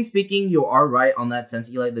 Technically speaking, you are right on that sense,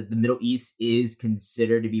 Eli. That the Middle East is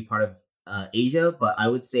considered to be part of Asia, but I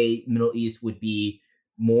would say Middle East would be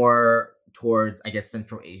more towards, I guess,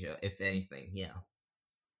 Central Asia, if anything. Yeah.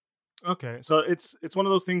 Okay, so it's one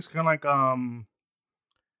of those things, kind of like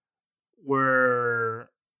where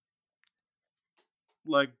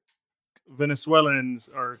like Venezuelans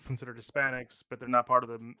are considered Hispanics, but they're not part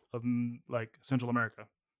of like Central America.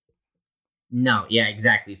 No, yeah,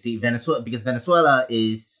 exactly. See, Venezuela, because Venezuela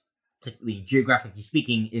is, technically, geographically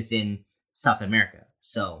speaking, is in South America,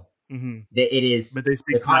 so Hmm. it is But they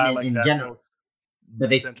speak the the continent dialect in that general. most But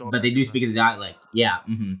they Central but they do Americans speak have. the dialect. Yeah.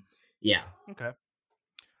 Yeah. Okay,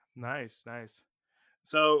 nice, nice.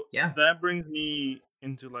 So Yeah. that brings me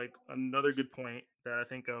into like another good point that I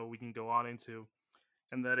think we can go on into,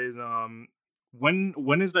 and that is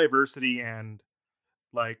when is diversity and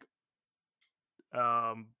like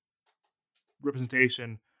um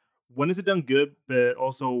representation, when is it done good, but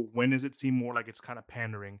also when does it seem more like it's kind of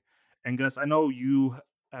pandering? And Gus, I know you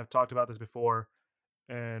have talked about this before,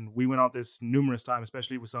 and we went on this numerous times,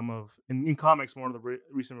 especially with some of in comics, more of the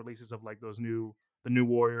recent releases of like the new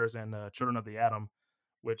Warriors and Children of the Atom,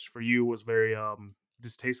 which for you was very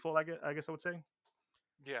distasteful. I guess I would say.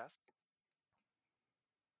 Yes.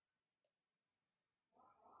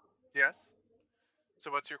 Yes.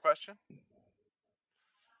 So what's your question?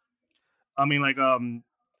 I mean, like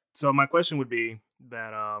so my question would be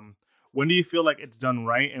that when do you feel like it's done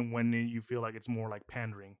right, and when do you feel like it's more like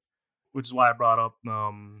pandering? Which is why I brought up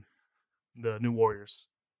the New Warriors.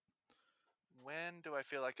 When do I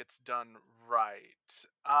feel like it's done right?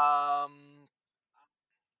 Um,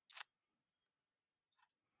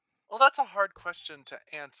 well, that's a hard question to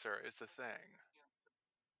answer, is the thing.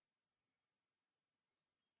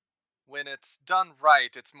 When it's done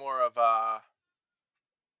right, it's more of a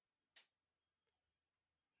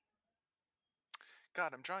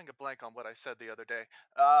God, I'm drawing a blank on what I said the other day.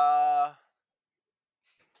 Uh,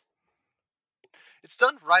 it's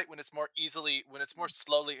done right when it's more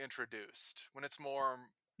slowly introduced, when it's more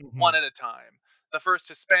Hmm. one at a time. The first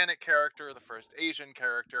Hispanic character, the first Asian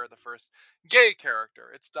character, the first gay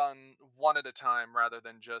character. It's done one at a time rather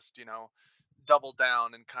than just, double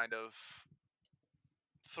down and kind of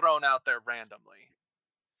thrown out there randomly.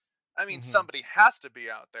 I mean, Hmm. somebody has to be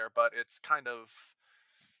out there, but it's kind of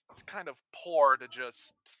poor to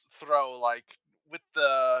just throw, like, with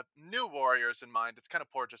the new Warriors in mind. It's kind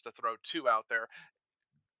of poor just to throw two out there,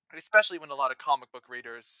 especially when a lot of comic book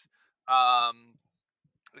readers, um,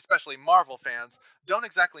 especially Marvel fans, don't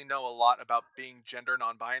exactly know a lot about being gender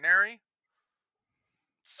non-binary.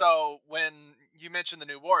 So when you mentioned the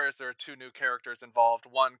new Warriors, there are two new characters involved.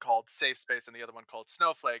 One called Safe Space, and the other one called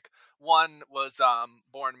Snowflake. One was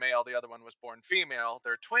born male, the other one was born female.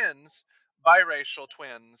 They're twins, biracial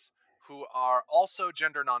twins, who are also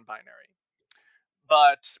gender non-binary.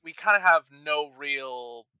 But we kind of have no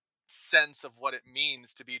real sense of what it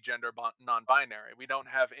means to be gender non-binary. We don't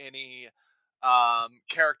have any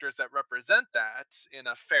characters that represent that in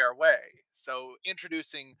a fair way. So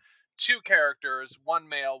introducing two characters, one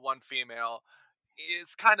male, one female,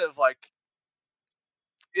 is kind of like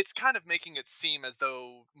it's kind of making it seem as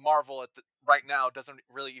though Marvel right now doesn't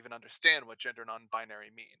really even understand what gender non-binary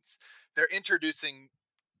means. They're introducing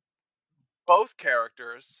both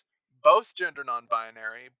characters, both gender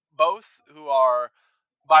non-binary, both who are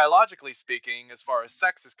biologically speaking, as far as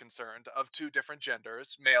sex is concerned, of two different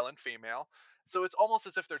genders, male and female. So it's almost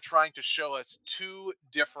as if they're trying to show us two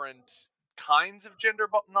different kinds of gender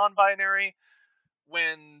non-binary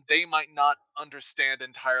when they might not understand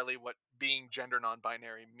entirely what being gender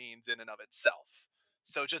non-binary means in and of itself.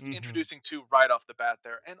 So just Mm-hmm. introducing two right off the bat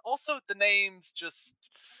there. And also the names just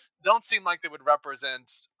don't seem like they would represent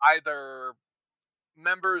either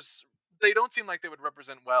members they don't seem like they would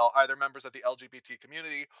represent well either members of the LGBT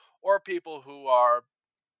community or people who are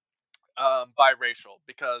biracial,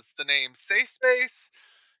 because the name Safe Space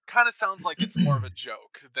kind of sounds like it's more of a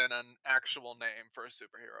joke than an actual name for a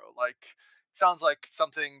superhero. Like, sounds like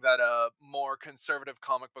something that a more conservative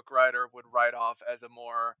comic book writer would write off as a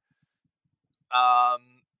more um,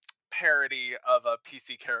 parody of a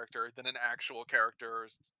PC character than an actual character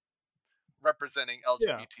representing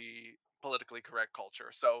Yeah. LGBT politically correct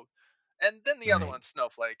culture. So, and then the other Right. one,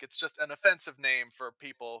 Snowflake. It's just an offensive name for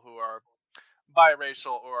people who are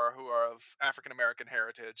biracial or who are of African American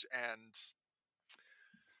heritage and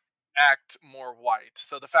act more white.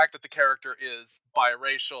 So the fact that the character is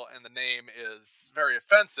biracial and the name is very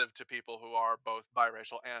offensive to people who are both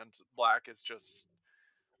biracial and black is just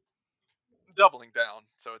doubling down.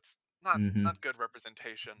 So it's not Mm-hmm. not good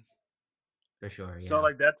representation. For sure. So Yeah.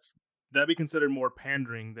 like that'd be considered more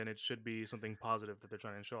pandering than it should be something positive that they're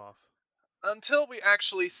trying to show off. Until we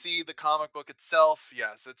actually see the comic book itself,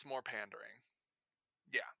 yes, it's more pandering.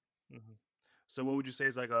 Yeah. Hmm. So what would you say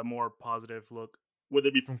is like a more positive look, whether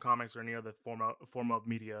it be from comics or any other form of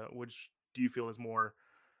media? Which do you feel is more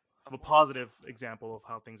A of a more positive example of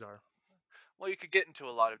how things are? well, you could get into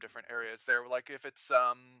a lot of different areas there. Like if it's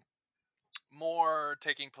more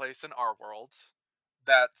taking place in our world,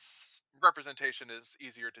 that's representation is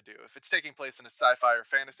easier to do. If it's taking place in a sci-fi or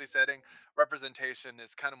fantasy setting, representation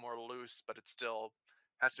is kind of more loose, but it still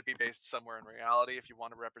has to be based somewhere in reality if you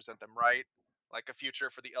want to represent them right. Like a future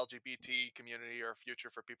for the LGBT community or a future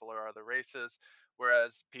for people of other races,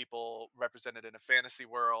 whereas people represented in a fantasy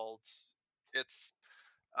world, it's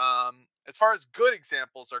as far as good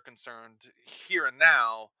examples are concerned, here and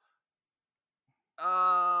now,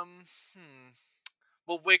 um, hmm,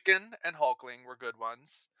 well, Wiccan and Hulkling were good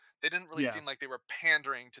ones. They didn't really Yeah. seem like they were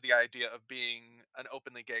pandering to the idea of being an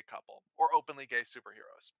openly gay couple or openly gay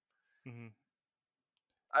superheroes. Hmm.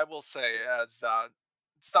 I will say, as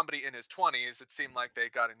somebody in his 20s, it seemed like they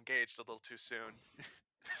got engaged a little too soon.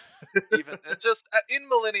 Even just in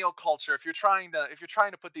millennial culture, if you're trying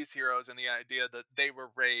to put these heroes in the idea that they were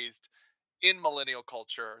raised in millennial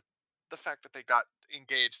culture, the fact that they got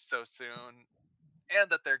engaged so soon and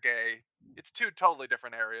that they're gay, it's two totally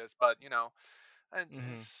different areas. But I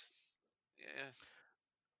Hmm. just, yeah,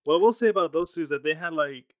 What I will say about those two is that they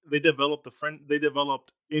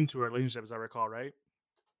developed into a relationship, as I recall, right?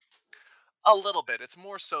 a little bit. It's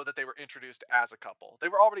more so that they were introduced as a couple. They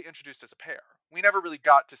were already introduced as a pair. We never really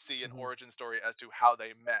got to see an Hmm. origin story as to how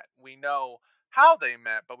they met. We know how they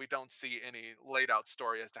met, but we don't see any laid out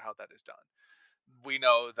story as to how that is done. We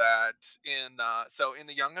know that in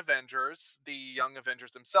the Young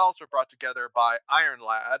Avengers themselves were brought together by Iron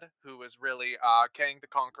Lad, who was really Kang the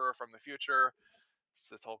Conqueror from the future. It's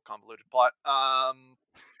this whole convoluted plot.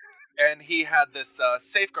 And he had this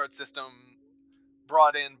safeguard system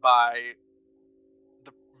brought in by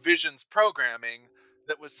the Vision's programming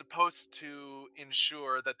that was supposed to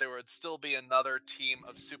ensure that there would still be another team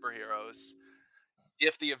of superheroes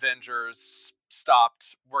if the Avengers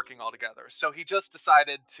stopped working altogether. So he just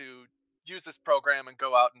decided to use this program and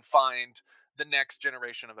go out and find the next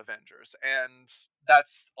generation of Avengers. And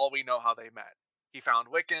that's all we know how they met. He found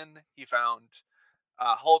Wiccan, he found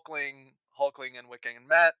Hulkling and Wiccan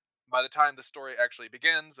met. By the time the story actually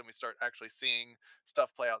begins and we start actually seeing stuff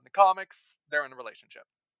play out in the comics, they're in a relationship.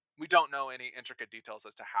 We don't know any intricate details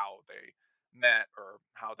as to how they met or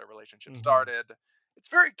how their relationship Hmm. started. It's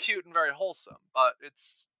very cute and very wholesome, but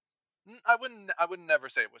I would never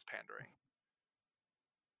say it was pandering.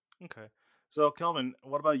 Okay. So, Kelvin,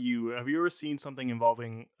 what about you? Have you ever seen something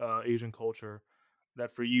involving Asian culture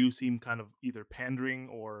that for you seemed kind of either pandering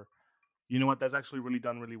or, you know what, that's actually really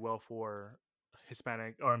done really well for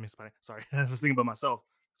Hispanic, or I'm Hispanic, sorry. I was thinking about myself.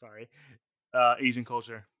 Sorry. Asian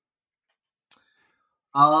culture.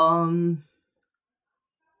 Um.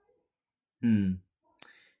 Hmm.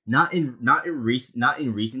 Not in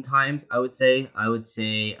recent times. I would say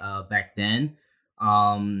back then.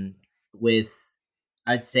 Um. With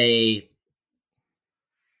I'd say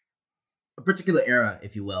a particular era,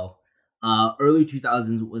 if you will. Early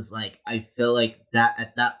 2000s was like, I feel like that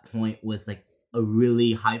at that point was like a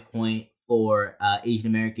really high point for Asian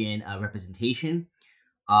American representation.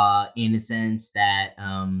 In the sense that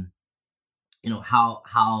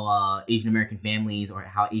how Asian American families or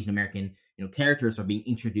how Asian American characters are being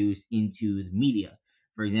introduced into the media.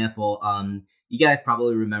 For example, you guys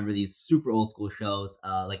probably remember these super old school shows,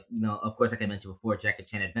 like of course, like I mentioned before, Jackie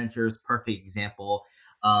Chan Adventures, perfect example.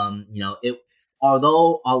 It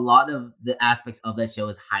although a lot of the aspects of that show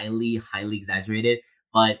is highly exaggerated,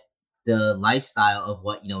 but the lifestyle of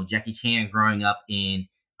what Jackie Chan growing up in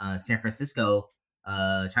San Francisco,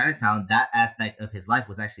 Chinatown, that aspect of his life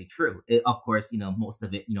was actually true. Of course, most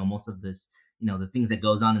of it, most of this, the things that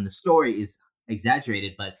goes on in the story is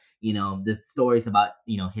exaggerated, but the stories about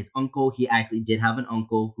his uncle. He actually did have an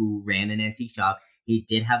uncle who ran an antique shop. He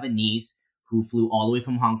did have a niece who flew all the way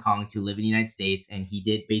from Hong Kong to live in the United States, and he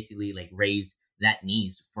did basically like raise that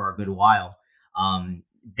niece for a good while,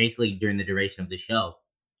 basically during the duration of the show.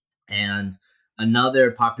 And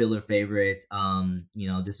another popular favorite,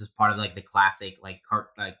 this is part of like the classic, like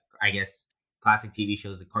I guess classic TV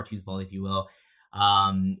shows, the cartoons vault, if you will,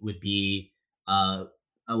 would be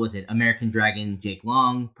was it American Dragon? Jake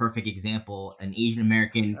Long, perfect example, an Asian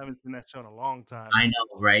American. I haven't seen that show in a long time. I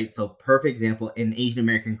know, right? So perfect example, an Asian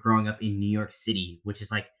American growing up in New York City, which is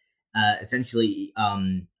like essentially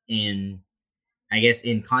in I guess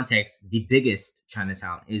in context, the biggest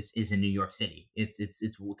Chinatown is in New York City. It's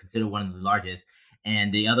considered one of the largest,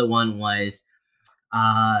 and the other one was,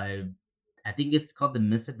 I think it's called The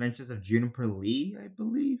Misadventures of Juniper Lee, I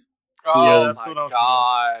believe. Yeah, Oh that's the my one I was thinking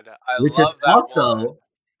of. god, I which is love that one. also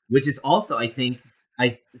which is also I think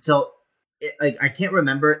I so like I can't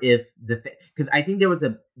remember if because I think there was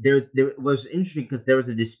interesting because there was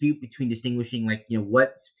a dispute between distinguishing like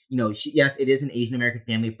what yes, it is an Asian American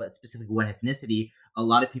family, but specifically what ethnicity. A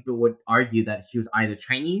lot of people would argue that she was either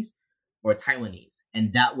Chinese or Taiwanese,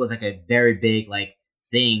 and that was like a very big like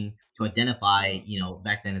thing to identify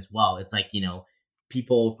back then as well. It's like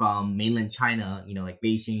people from mainland China, like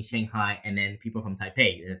Beijing, Shanghai, and then people from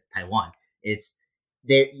Taipei, it's Taiwan. It's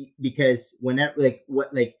there because whenever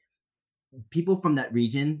like people from that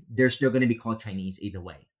region, they're still going to be called Chinese either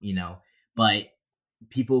way, But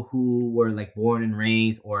people who were like born and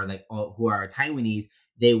raised or like who are Taiwanese,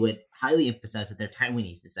 they would highly emphasize that they're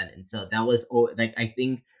Taiwanese descendants. So that was like I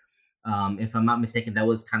think, if I'm not mistaken, that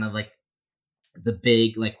was kind of like the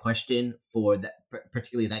big like question for that,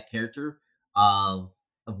 particularly that character of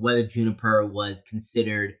whether Juniper was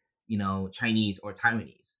considered Chinese or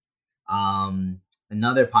Taiwanese.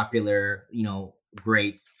 Another popular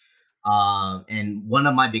great, and one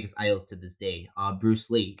of my biggest idols to this day, Bruce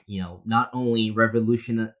Lee. Not only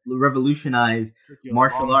revolutionized Took you a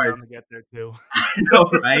martial long time arts. to get there too. I know,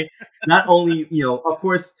 right? Not only, of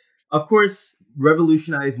course,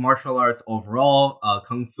 revolutionized martial arts overall,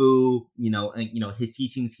 kung fu. And, his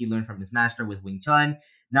teachings he learned from his master with Wing Chun.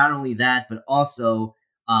 Not only that, but also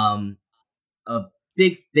a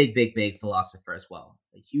big philosopher as well.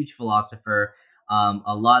 A huge philosopher.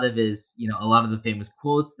 A lot of a lot of the famous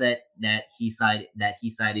quotes that he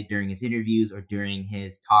cited during his interviews or during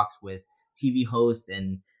his talks with TV hosts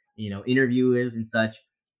and interviewers and such.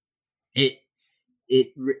 It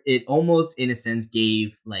it almost in a sense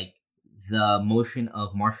gave like the motion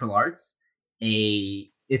of martial arts a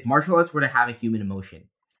if martial arts were to have a human emotion,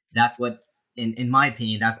 that's what in my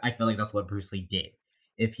opinion that's I feel like that's what Bruce Lee did.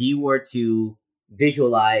 If he were to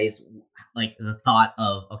visualize like the thought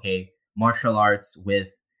of okay, martial arts with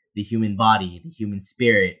the human body, the human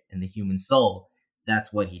spirit, and the human soul,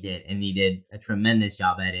 that's what he did, and he did a tremendous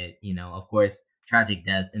job at it. Of course, tragic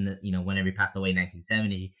death in the whenever he passed away in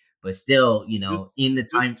 1970, but still, Just in the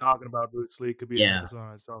just time, talking about Bruce Lee could be an yeah, episode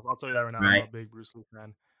on itself. I'll tell you that right now. I'm right, a big Bruce Lee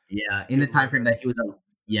fan. yeah, in the Good time lord, frame man. that he was a, I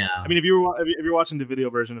yeah, mean, if you're watching the video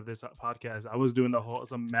version of this podcast, I was doing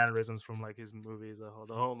some mannerisms from like his movies, the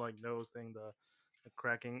whole like nose thing, the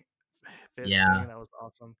cracking fist yeah, thing. That was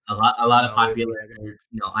awesome. a And lot then of later, popular,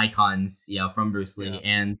 like, icons, from Bruce yeah, Lee,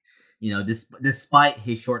 and despite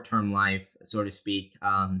his short term life, so to speak,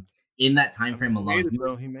 in that time I mean, frame he made alone, it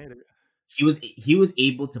though. He made it. he was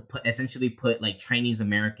able to put like Chinese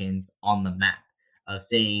Americans on the map of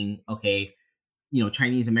saying, okay,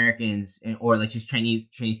 Chinese Americans or like just Chinese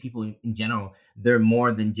people in general, they're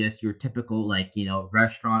more than just your typical like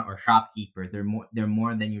restaurant or shopkeeper. They're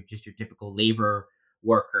more than your typical labor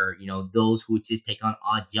worker. Those who just take on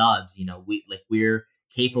odd jobs. We're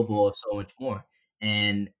Hmm. capable of so much more.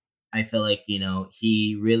 And I feel like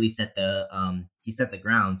he really set the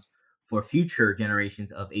grounds for future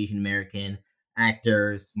generations of Asian American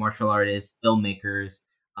actors, martial artists, filmmakers,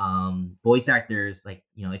 voice actors, like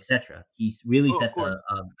etc. He's really Oh, of set course.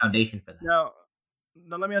 the foundation for that. Now,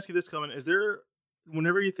 let me ask you this, Cohen. Is there,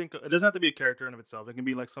 whenever you think, it doesn't have to be a character in of itself. It can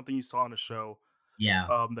be like something you saw on a show Yeah.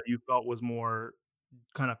 that you felt was more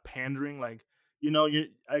kind of pandering. Like,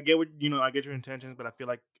 I get your intentions, but I feel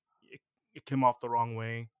like it, it came off the wrong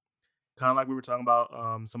way. Kind of like we were talking about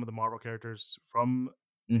some of the Marvel Hmm. characters from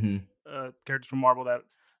Marvel that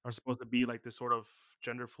are supposed to be like this sort of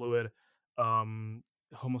gender fluid, um,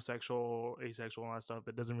 homosexual, asexual, and all that stuff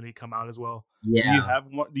that doesn't really come out as well. Do you Yeah. have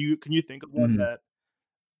one? Can you think of one Hmm. that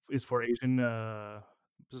is for Asian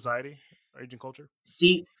society or Asian culture?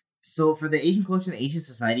 See, so for the Asian culture and the Asian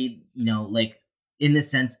society, like in the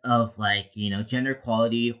sense of like gender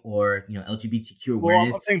equality or LGBTQ Well,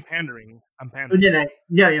 awareness. I'm saying pandering. I'm Oh,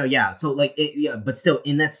 pandering. yeah. So like, yeah, but still,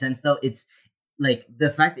 in that sense, though, it's like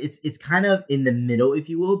the fact it's kind of in the middle, if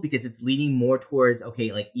you will, because it's leaning more towards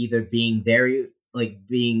okay, like either being very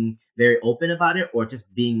open about it or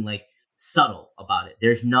just being like subtle about it.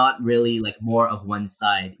 There's not really like more of one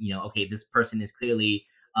side. Okay, this person is clearly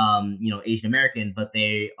Asian American, but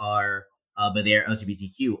they are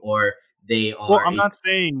LGBTQ or they Well, are I'm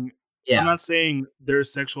yeah, not saying their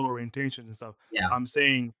sexual orientations and stuff. yeah. I'm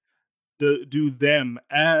saying do them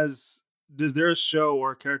as does there a show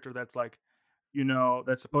or a character that's like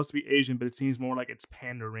that's supposed to be Asian, but it seems more like it's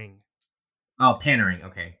pandering. Oh, pandering.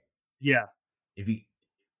 Okay, Yeah, if you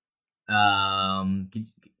could,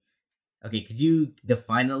 okay, could you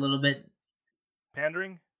define it a little bit?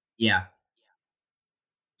 pandering. Yeah.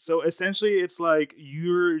 So essentially, it's like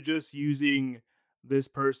you're just using this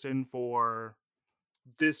person for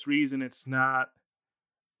this reason. It's not.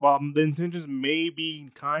 While the intentions may be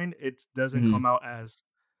kind, it doesn't Mhm. come out as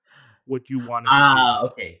what you want it to be.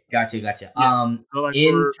 Okay. Gotcha. Yeah. So like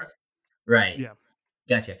Right. yeah,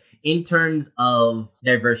 Gotcha. In terms of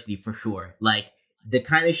diversity, for sure. Like the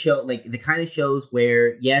kind of shows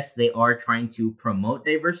where yes, they are trying to promote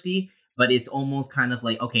diversity, but it's almost kind of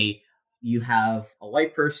like okay, you have a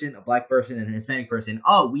white person, a black person, and a Hispanic person.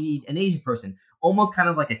 Oh, we need an Asian person. Almost kind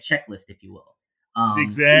of like a checklist, if you will.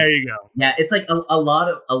 there you go. Yeah, it's like a lot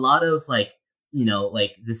of like like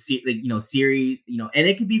like series, and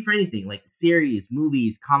it could be for anything like series,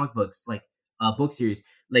 movies, comic books, like book series.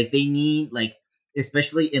 Like they need like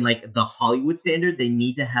especially in like the Hollywood standard, they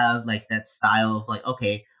need to have like that style of like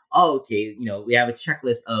okay, okay, we have a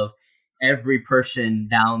checklist of every person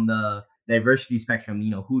down the diversity spectrum.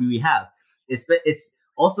 Who do we have? It's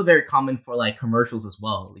also very common for like commercials as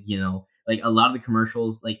well. Like a lot of the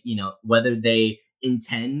commercials, like whether they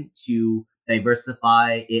intend to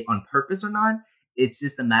diversify it on purpose or not. It's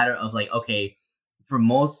just a matter of like, okay, for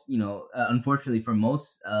most, unfortunately, for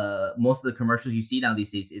most of the commercials you see now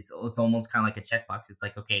these days, it's almost kind of like a checkbox. It's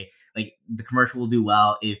like, okay, like the commercial will do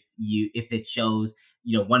well if it shows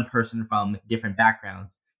one person from different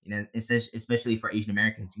backgrounds. Especially for Asian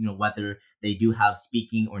Americans, whether they do have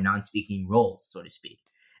speaking or non-speaking roles, so to speak,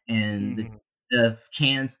 and the Hmm. the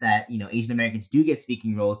chance that Asian Americans do get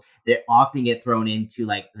speaking roles, they often get thrown into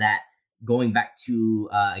like that, going back to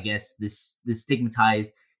I guess this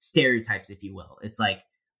stigmatized stereotypes, if you will. It's like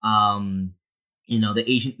the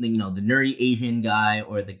Asian, the nerdy Asian guy,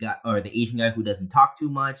 or the Asian guy who doesn't talk too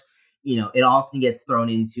much. It often gets thrown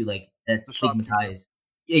into like that The shopkeeper. stigmatized.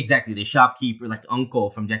 Exactly, the shopkeeper, like Uncle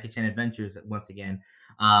from Jackie Chan Adventures once again.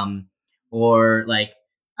 um or like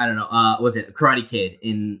I don't know, was it Karate Kid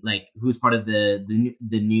in like who's part of the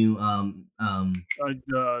new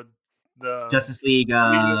The Justice League,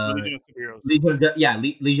 the Legion of Superheroes.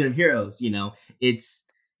 Legion of Heroes. It's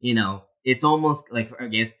it's almost like, I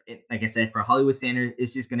guess, like I said, for Hollywood standards,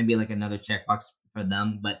 it's just going to be like another checkbox for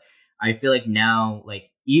them. But I feel like now,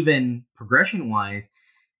 like even progression wise,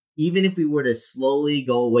 even if we were to slowly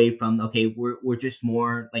go away from okay, we're just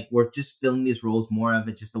more like we're just filling these roles more of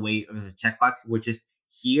it just a way of a checkbox. We're just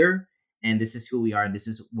here, and this is who we are, and this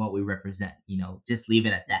is what we represent. Just leave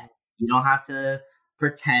it at that. Mhm. You don't have to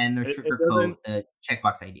pretend or It sugarcoat doesn't the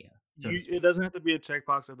checkbox idea, so to it speak. doesn't have to be a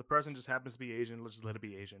checkbox. If the person just happens to be Asian, let's just let it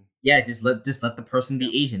be Asian. Yeah, just let the person Yeah.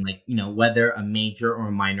 be Asian, like whether a major or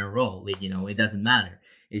a minor role, like it doesn't matter.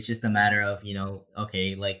 It's just a Mhm. matter of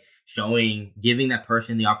okay, like giving that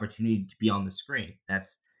person the opportunity to be on the screen.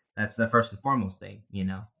 That's the first and foremost thing.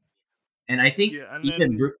 And I think Yeah, and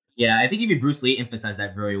even then I think even Bruce Lee emphasized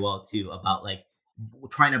that very well too, about like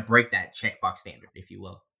trying to break that checkbox standard, if you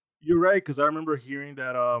will. you're right because I remember hearing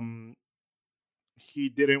that he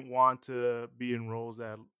didn't want to be in roles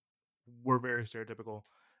that were very stereotypical,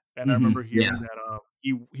 and I remember hearing Yeah. that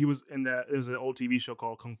he was in that there's an old TV show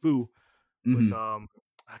called Kung Fu with Hmm.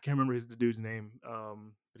 I can't remember the dude's name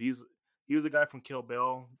but he was the guy from Kill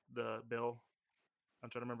Bill, the Bill. I'm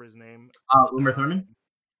trying to remember his name. Uma Thurman.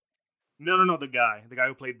 No, the guy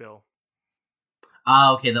who played Bill.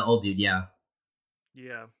 Okay, the old dude. Yeah.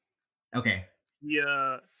 Yeah, Okay.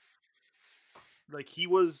 yeah. Like he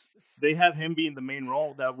was. They have him being the main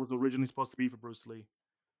role that was originally supposed to be for Bruce Lee,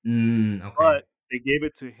 Okay. but they gave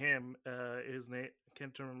it to him. His name, I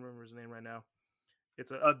can't remember his name right now.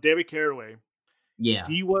 It's David Carraway. Yeah.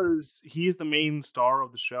 He is the main star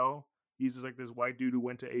of the show. He's just like this white dude who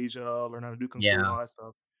went to Asia, learned how to do kung fu and Yeah. all that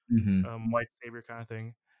stuff. Hmm. White savior kind of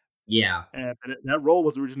thing. Yeah. And that role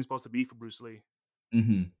was originally supposed to be for Bruce Lee,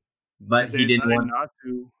 Hmm. But but he they didn't decided want. not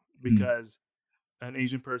to Mhm. because an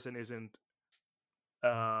Asian person isn't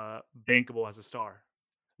bankable as a star.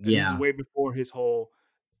 And this is Yeah. way before his whole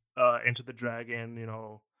Enter the Dragon,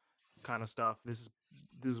 kind of stuff. This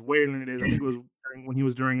is way earlier than it is. I think it was when he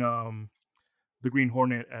was during the Green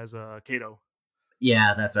Hornet as Kato.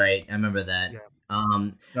 Yeah, that's right. I remember that. Yeah.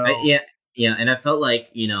 So Yeah, yeah, and I felt like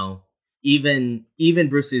even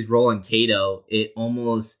Bruce's role in Kato, it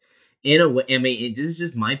almost in a way. I mean, this is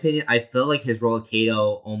just my opinion. I feel like his role as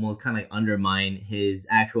Kato almost kind of like undermined his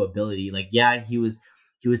actual ability. Like, yeah, he was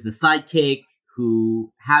the sidekick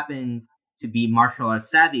who happened to be martial arts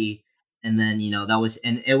savvy, and then that was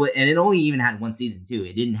and it only even had one season too.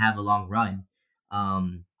 It didn't have a long run,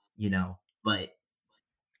 um, but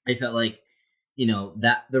I felt like,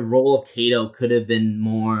 that the role of Kato could have been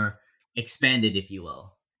more expanded, if you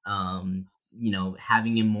will.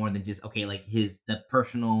 Having him more than just okay, like the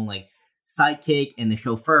personal like sidekick and the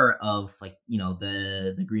chauffeur of like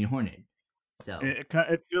the Green Hornet. So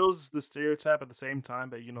it feels the stereotype at the same time,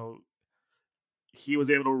 but he was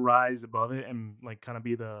able to rise above it and like kind of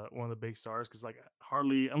be the one of the big stars because like I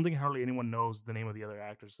don't think hardly anyone knows the name of the other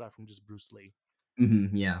actors aside from just Bruce Lee.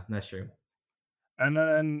 yeah, that's true.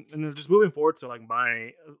 And just moving forward to like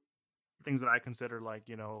my things that I consider like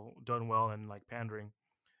done well and like pandering.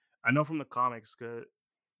 I know from the comics,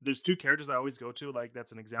 there's two characters I always go to like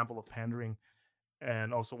that's an example of pandering,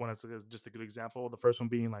 and also one that's just a good example. The first one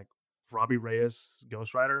being like Robbie Reyes,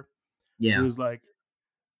 Ghost Rider, Yeah, who's like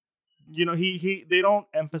he they don't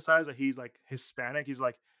emphasize that he's like Hispanic. He's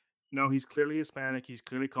like no, he's clearly Hispanic. He's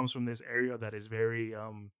clearly comes from this area that is very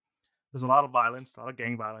there's a lot of violence, a lot of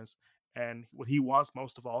gang violence, and what he wants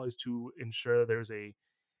most of all is to ensure that there's a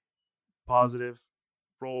positive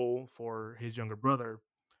role for his younger brother,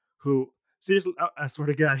 who seriously, I swear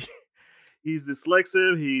to God, he's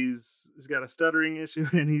dyslexic. He's got a stuttering issue,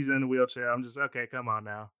 and he's in a wheelchair. I'm just okay. Come on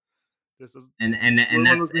now, this is and one of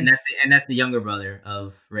that's those things. and that's the younger brother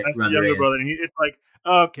of That's the Robbie younger Reyes. brother, and it's like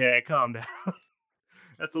okay, calm down.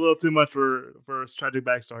 That's a little too much for a tragic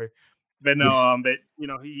backstory. But no, but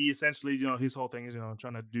he essentially, his whole thing is,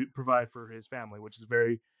 trying to provide for his family, which is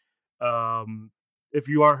very, um, if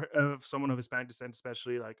you are someone of Hispanic descent,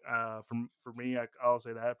 especially like for me, I'll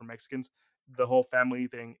say that for Mexicans, the whole family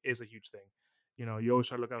thing is a huge thing. You always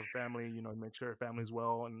try to look out for family, make sure family's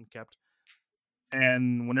well and kept.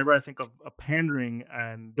 And whenever I think of a pandering,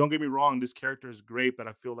 and don't get me wrong, this character is great, but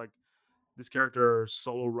I feel like this character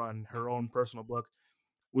solo run, her own personal book,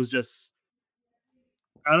 was just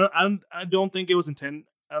I don't think it was intent.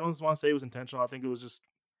 I don't want to say it was intentional. I think it was just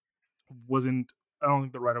wasn't. I don't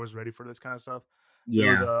think the writer was ready for this kind of stuff. But it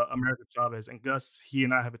was Yeah, America Chavez and Gus. He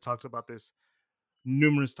and I have talked about this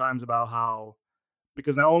numerous times about how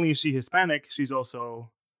because not only is she Hispanic, she's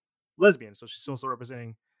also lesbian. So she's also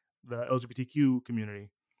representing the LGBTQ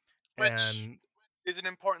community. which And is an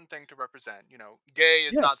important thing to represent. Gay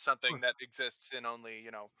is not yes, of something course. that exists in only,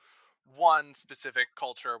 one specific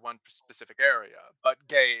culture, one specific area. But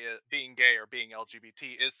being gay or being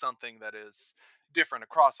LGBT is something that is different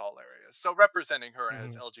across all areas. So representing her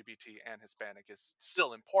as Mhm. LGBT and Hispanic is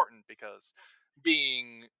still important because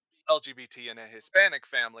being LGBT in a Hispanic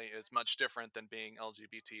family is much different than being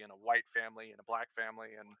LGBT in a white family, in a black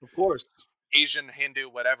family, and Of course, Asian, Hindu,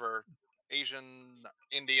 whatever, Asian,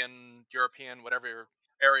 Indian, European, whatever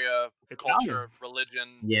area, Italian. culture,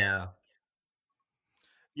 religion. yeah,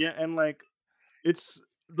 Yeah, and like it's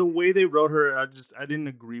the way they wrote her. I didn't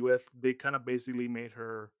agree with. They kind of basically made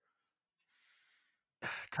her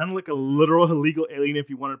kind of like a literal illegal alien if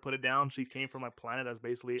you wanted to put it down. She came from a planet that's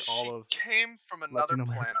basically all She of came from another Latino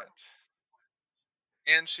America. planet,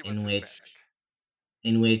 and she was in Hispanic. which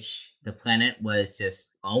in which the planet was just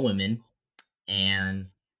all women and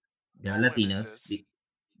they're All women's Latinas. is.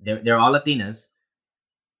 They're all Latinas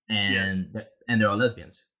Yes. and they're all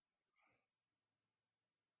lesbians.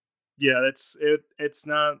 Yeah, that's it. It's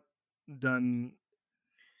not done.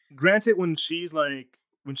 Granted, when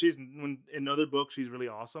in other books she's really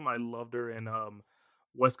awesome. I loved her in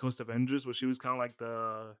West Coast Avengers, where she was kind of like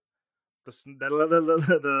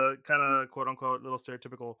the kind of quote unquote little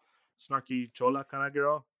stereotypical snarky chola kind of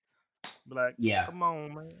girl. But like, Yeah. come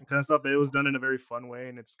on, man, kind of stuff. It was done in a very fun way,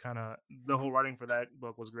 and it's kind of the whole writing for that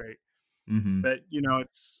book was great. Mm-hmm. But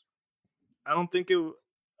it's I don't think it.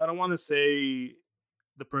 I don't want to say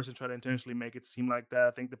the person tried to intentionally make it seem like that.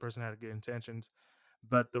 I think the person had good intentions,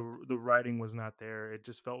 but the writing was not there. It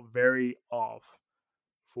just felt very off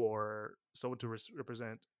for someone to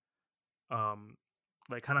represent, um,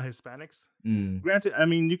 like kind of Hispanics. Mm. Granted, I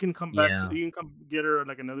mean, you can come back to Yeah. you can come get her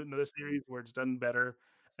like another series where it's done better,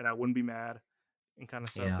 and I wouldn't be mad and kind of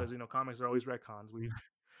stuff Yeah. because comics are always retcons.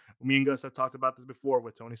 Me and Gus have talked about this before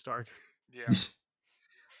with Tony Stark. Yeah.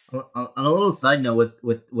 On a little side note,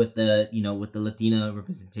 with the with the Latina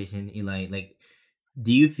representation, Eli, like,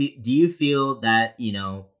 do you feel that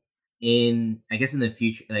in, I guess, in the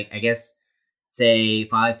future, like, I guess, say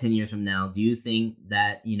 5-10 years from now, do you think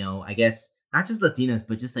that, I guess, not just Latinas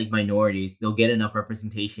but just like minorities, they'll get enough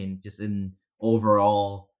representation just in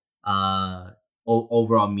overall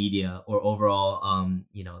overall media, or overall,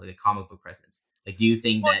 the comic book presence? Like, do you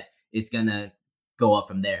think Well, that it's gonna go up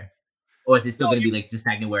from there, or is it still well, gonna you be like just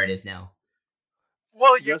stagnant where it is now?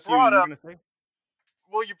 well you Gus, brought you're up gonna say?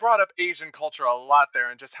 you brought up Asian culture a lot there,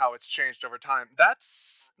 and just how it's changed over time.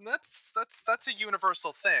 That's a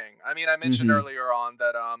universal thing. I mean, I mentioned Mm-hmm. earlier on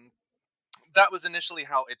that that was initially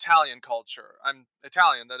how Italian culture. I'm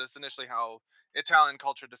Italian. That is initially how Italian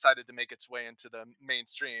culture decided to make its way into the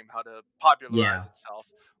mainstream, how to popularize Yeah. itself.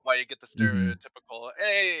 Why you get the Mm-hmm. stereotypical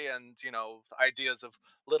and ideas of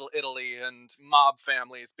Little Italy and mob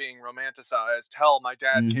families being romanticized. Hell, my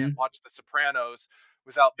dad can't Mm-hmm. watch The Sopranos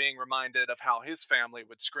without being reminded of how his family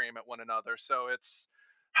would scream at one another. So it's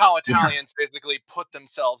how Yeah. Italians basically put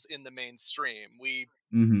themselves in the mainstream. We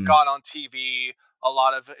Mm-hmm. got on TV. A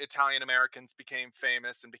lot of Italian Americans became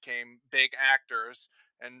famous and became big actors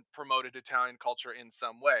and promoted Italian culture in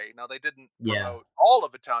some way. Now, they didn't Yeah. promote all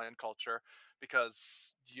of Italian culture,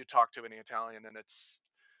 because you talk to any Italian and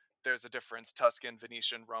there's a difference: Tuscan,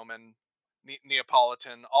 Venetian, Roman,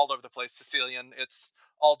 Neapolitan, all over the place, Sicilian. It's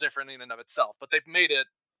all different in and of itself, but they've made it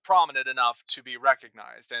prominent enough to be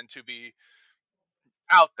recognized and to be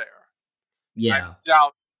out there. I Yeah.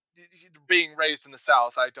 doubt, being raised in the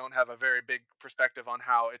South, I don't have a very big perspective on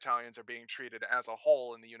how Italians are being treated as a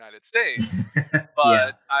whole in the United States, Yeah.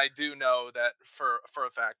 but I do know that for a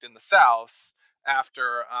fact in the South,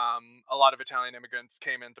 after a lot of Italian immigrants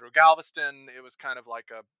came in through Galveston, it was kind of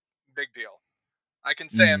like a big deal. I can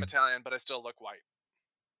say I'm Mm. Italian, but I still look white.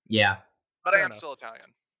 Yeah. But I Fair am enough. still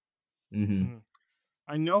Italian. Mm-hmm. Mhm.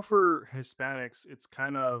 I know for Hispanics, it's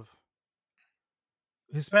kind of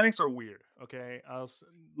Hispanics are weird. Okay,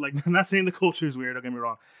 like I'm not saying the culture is weird. Don't get me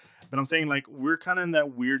wrong, but I'm saying like we're kind of in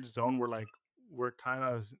that weird zone where like we're kind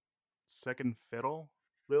of second fiddle,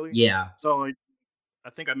 really. Yeah. So like I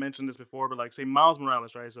think I mentioned this before, but like say Miles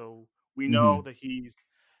Morales, right? So we know Mm-hmm. that he's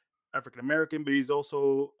African American, but he's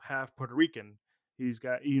also half Puerto Rican. He's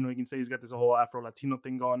got you can say he's got this whole Afro Latino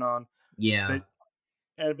thing going on, Yeah.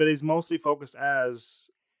 but but he's mostly focused as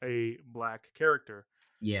a black character.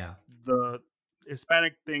 Yeah. The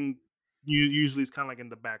Hispanic thing usually is kind of like in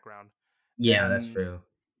the background. Yeah, that's And true.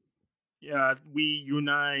 yeah, you and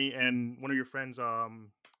I and one of your friends,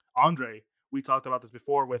 Andre, we talked about this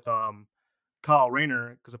before with Kyle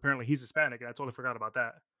Rayner, because apparently he's Hispanic, and I totally forgot about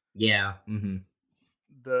that. Yeah. Mm-hmm.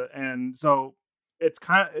 And so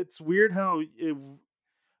it's weird how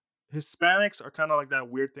Hispanics are kind of like that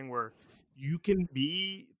weird thing where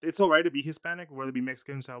it's all right to be Hispanic, whether it be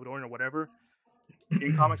Mexican, Salvadoran, or whatever,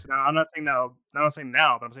 in comics. Now, I'm not saying now, not I'm saying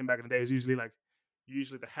now, but I'm saying back in the day, it's usually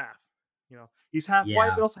the half. He's half white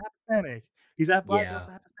but Yeah. also half Hispanic. He's half black but Yeah.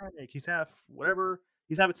 also half Hispanic. He's half whatever.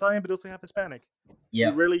 He's half Italian but also half Hispanic. You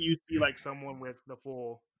Yep. rarely you see like someone with the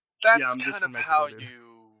full. Yeah, That's I'm just kind from of how Mexico, dude.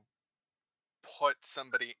 you put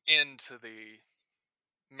somebody into the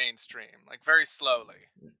mainstream, like very slowly.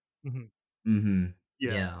 Hmm. Mm-hmm.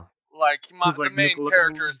 Yeah, Yeah. Like because the like main look at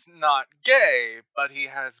character is not gay, but he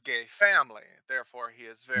has gay family. Therefore, he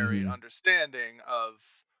is very Mm-hmm. understanding of,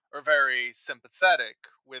 or very sympathetic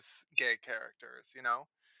with, gay characters. He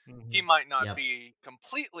hmm might not Yep. be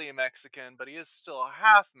completely Mexican, but he is still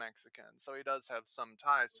half Mexican, so he does have some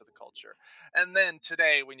ties to the culture. And then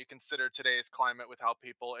today, when you consider today's climate with how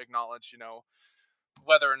people acknowledge,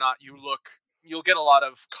 whether or not you'll get a lot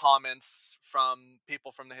of comments from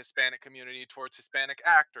people from the Hispanic community towards Hispanic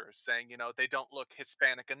actors saying, they don't look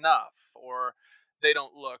Hispanic enough, or they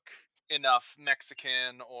don't look enough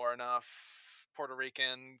Mexican, or enough Puerto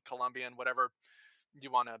Rican, Colombian, whatever you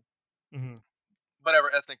want to, hmm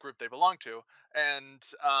whatever ethnic group they belong to. And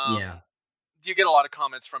Yeah. you get a lot of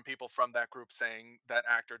comments from people from that group saying that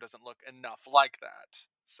actor doesn't look enough like that.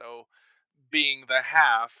 So being the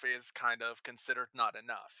half is kind of considered not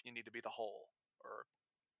enough. You need to be the whole or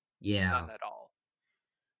Yeah. none at all.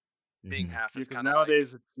 Being half Yeah, is because kind of like,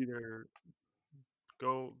 nowadays it's either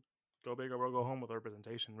go big or go home with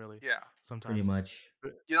representation. Really, yeah, Pretty sometimes. much.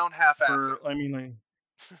 But you don't half-ass for I mean,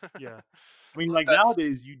 like, it. yeah, I mean, like That's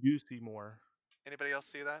nowadays you do see more. anybody else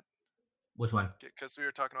see that? Which one? Because we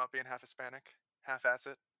were talking about being half Hispanic, half-ass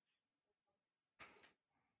it.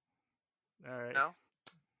 All right. No,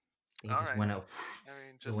 He all just right. went out. I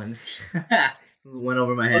mean, Just just went. Just went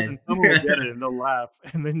over my Listen, head. someone will get it and they'll laugh,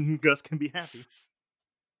 and then Gus can be happy.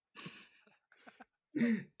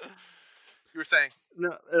 you were saying,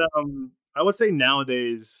 No, I would say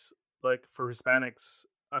nowadays, like for Hispanics,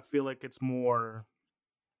 I feel like it's more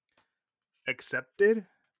accepted,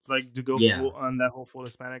 like to go Yeah. full on that whole full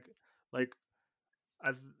Hispanic. Like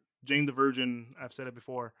I've Jane the Virgin, I've said it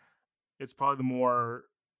before. It's probably the more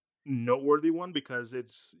noteworthy one because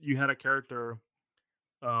it's you had a character,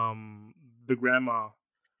 the grandma,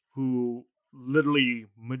 who literally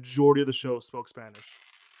majority of the show spoke Spanish,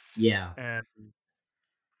 Yeah. and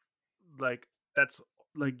like that's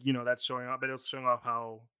like that's showing off, but it's showing off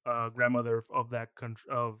how grandmother of that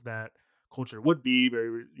country of that culture would be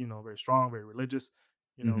very very strong, very religious,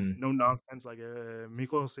 Hmm. no nonsense like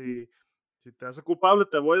mijo si te hace culpable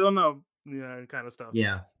te voy a una kind of stuff.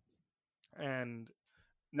 Yeah. And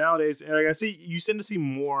nowadays, like I see, you tend to see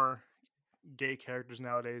more gay characters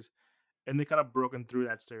nowadays, and they kind of broken through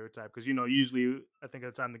that stereotype because usually I think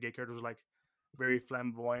at the time the gay characters were like very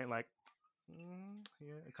flamboyant, like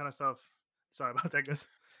yeah, kind of stuff. Sorry about that, guys.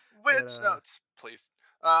 But which no, please,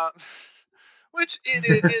 uh, which it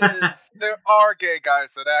is. There are gay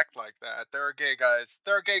guys that act like that. There are gay guys.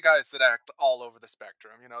 There are gay guys that act all over the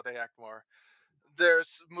spectrum. They act more.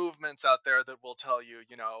 There's movements out there that will tell you,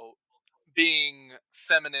 being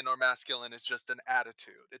feminine or masculine is just an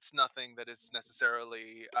attitude. It's nothing that is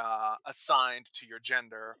necessarily assigned to your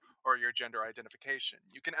gender or your gender identification.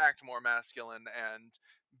 You can act more masculine and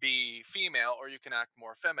be female, or you can act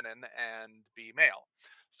more feminine and be male.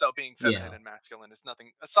 So being feminine Yeah. and masculine is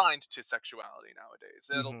nothing assigned to sexuality nowadays.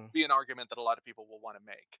 It'll mhm. be an argument that a lot of people will want to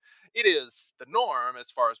make. It is the norm as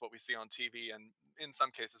far as what we see on TV and in some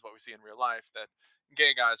cases what we see in real life, that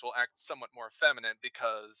gay guys will act somewhat more feminine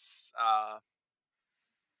because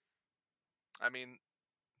I mean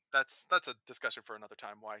that's a discussion for another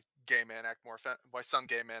time, why why some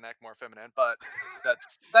gay men act more feminine, but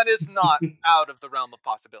that is not out of the realm of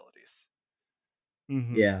possibilities.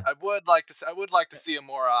 Mhm. Yeah. I would like to see a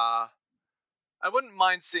more I wouldn't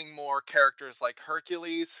mind seeing more characters like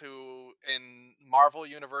Hercules, who in Marvel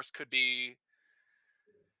universe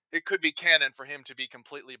it could be canon for him to be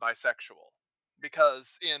completely bisexual,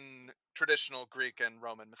 because in traditional Greek and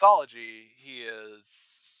Roman mythology he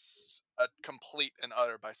is a complete and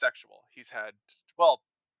utter bisexual. He's had, well,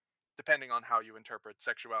 depending on how you interpret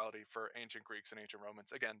sexuality for ancient Greeks and ancient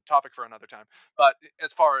Romans, again, topic for another time, but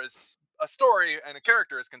as far as a story and a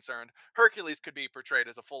character is concerned, Hercules could be portrayed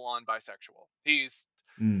as a full-on bisexual. He's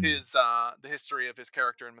Mm. his the history of his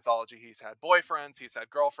character in mythology, he's had boyfriends, he's had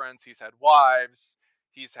girlfriends, he's had wives,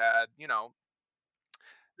 he's had,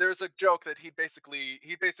 there's a joke that he'd basically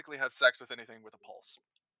have sex with anything with a pulse.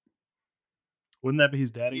 Wouldn't that be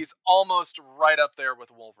his daddy? He's almost right up there with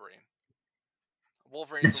Wolverine.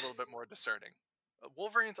 Wolverine's a little bit more discerning.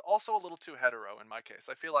 Wolverine's also a little too hetero in my case.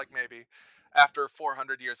 I feel like maybe after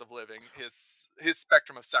 400 years of living, his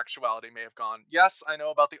spectrum of sexuality may have gone. Yes, I know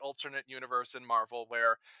about the alternate universe in Marvel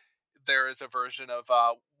where there is a version of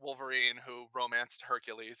Wolverine who romanced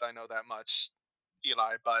Hercules. I know that much,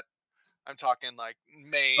 Eli, but I'm talking like Oh,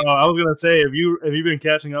 main. I was gonna say, have you been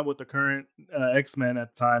catching up with the current X-Men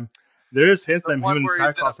at the time? There's hints The that him one and where he's in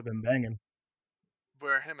a Cyclops have been banging.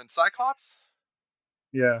 where him and Cyclops.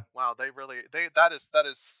 Yeah. Wow, they really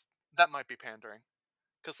that might be pandering.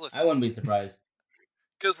 Cause I listen, wouldn't be surprised.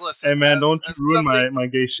 Hey man, don't you as ruin my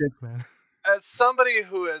gay shit, man. somebody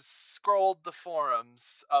who has scrolled the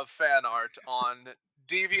forums of fan art on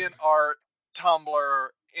DeviantArt, Tumblr,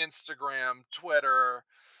 Instagram, Twitter,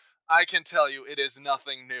 I can tell you it is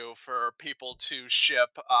nothing new for people to ship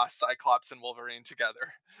Cyclops and Wolverine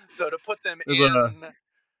together. So to put them There's a in,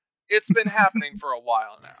 it's been happening for a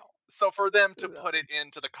while now. So for them to put it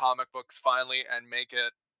into the comic books finally and make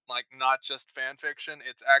it like not just fan fiction,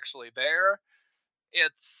 it's actually there.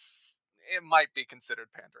 It might be considered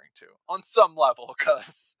pandering too on some level,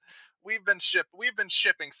 because we've been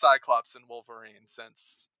shipping Cyclops and Wolverine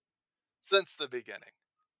since the beginning.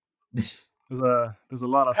 there's a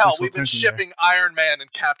lot of Hell, sexual we've been tension there. shipping Iron Man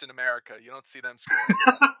and Captain America. You don't see them screwing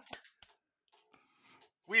together.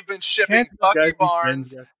 we've been shipping Can't these Bucky guys be friends,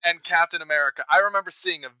 Barnes guys? and Captain America. I remember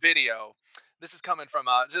seeing a video. This is coming from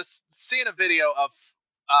just seeing a video of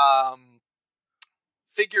um,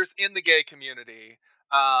 figures in the gay community,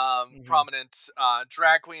 Hmm. prominent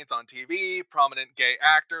drag queens on TV, prominent gay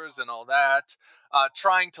actors, and all that,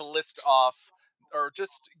 trying to list off, or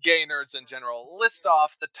just gay nerds in general, list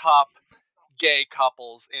off the top gay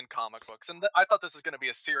couples in comic books. And I thought this was going to be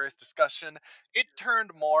a serious discussion. It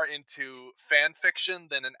turned more into fan fiction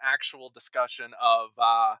than an actual discussion of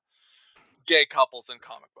gay couples in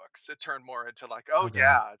comic books. It turned more into like, oh Oh god.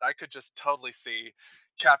 yeah, I could just totally see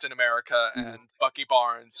Captain America and Bucky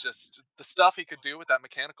Barnes, just the stuff he could do with that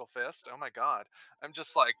mechanical fist. Oh my god. I'm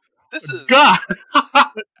just like, this is God.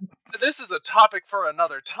 this is a topic for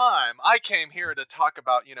another time. I came here to talk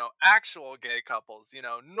about, actual gay couples,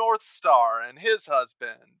 North Star and his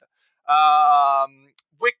husband,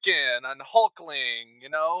 Wiccan and Hulkling,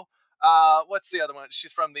 what's the other one?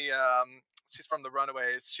 She's from the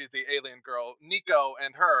Runaways. She's the alien girl. Nico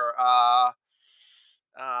and her.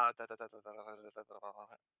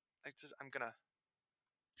 I'm gonna.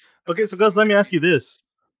 I'm Okay, gonna so guys, let me ask quickly. you this.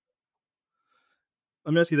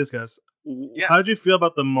 Let me ask you this, guys. How did you Yes. feel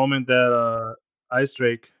about the moment that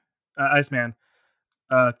Iceman,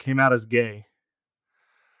 came out as gay?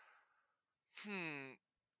 Hmm.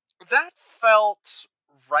 That felt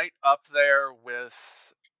right up there with.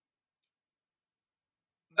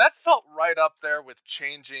 That felt right up there with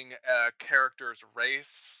changing a character's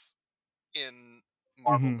race in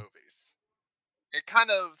Marvel Hmm. movies. It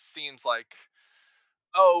kind of seems like,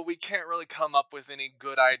 oh, we can't really come up with any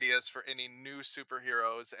good ideas for any new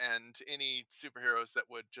superheroes, and any superheroes that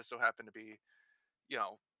would just so happen to be, you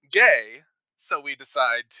know, gay. So we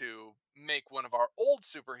decide to make one of our old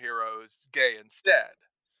superheroes gay instead.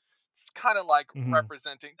 It's kind of like Hmm.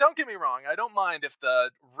 representing. Don't get me wrong, I don't mind if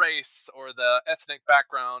the race or the ethnic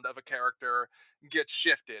background of a character gets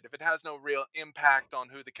shifted. If it has no real impact on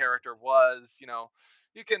who the character was,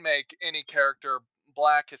 you can make any character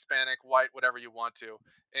black, Hispanic, white, whatever you want to,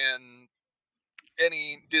 in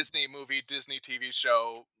any Disney movie, Disney TV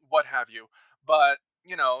show, what have you. But,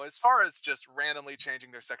 as far as just randomly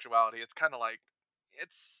changing their sexuality, it's kind of like,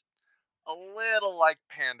 it's a little like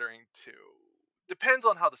pandering to. Depends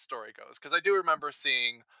on how the story goes, because I do remember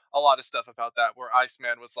seeing a lot of stuff about that where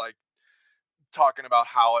Iceman was like talking about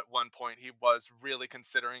how at one point he was really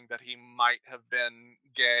considering that he might have been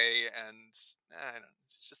gay, and I don't know,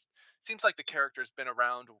 it's just seems like the character's been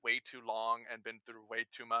around way too long and been through way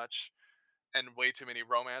too much and way too many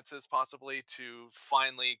romances possibly to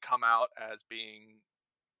finally come out as being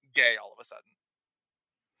gay all of a sudden.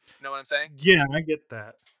 You know what I'm saying? Yeah, I get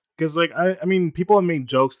that. Because, like, I mean, people have made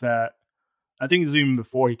jokes that I think this is even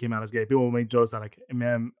before he came out as gay. People made jokes that, like,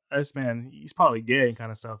 man, Iceman, he's probably gay and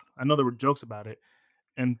kind of stuff. I know there were jokes about it,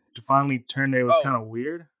 and to finally turn it was Oh, kind of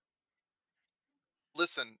weird.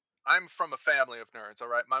 listen, I'm from a family of nerds, all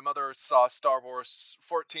right? My mother saw Star Wars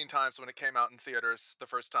 14 times when it came out in theaters the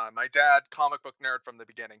first time. My dad, comic book nerd from the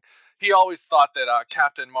beginning. He always thought that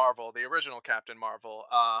Captain Marvel, the original Captain Marvel,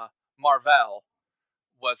 Marvel,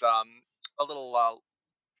 was a little uh,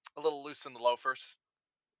 a little loose in the loafers.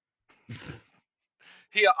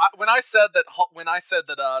 When I said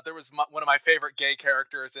that there was one of my favorite gay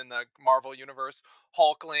characters in the Marvel universe,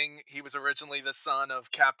 Hulkling. He was originally the son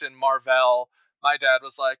of Captain Marvel. My dad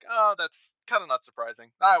was like, "Oh, that's kind of not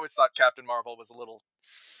surprising." I always thought Captain Marvel was a little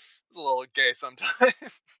gay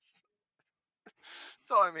sometimes.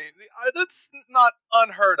 So I mean, that's not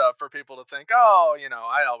unheard of for people to think, oh,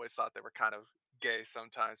 I always thought they were kind of gay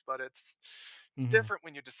sometimes, but it's Hmm. different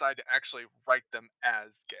when you decide to actually write them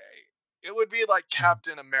as gay. It would be like Hmm.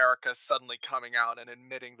 Captain America suddenly coming out and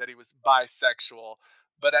admitting that he was bisexual,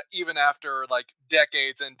 but even after like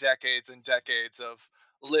decades and decades and decades of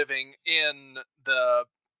living in the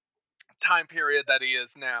time period that he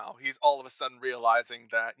is now, he's all of a sudden realizing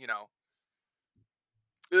that,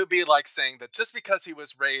 it would be like saying that just because he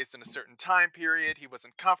was raised in a certain time period, he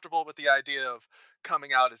wasn't comfortable with the idea of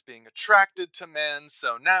coming out as being attracted to men.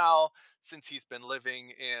 So now, since he's been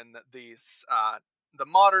living in the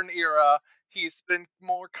modern era, he's been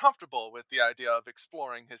more comfortable with the idea of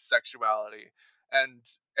exploring his sexuality. And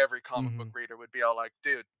every comic book Hmm. reader would be all like,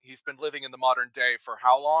 "Dude, he's been living in the modern day for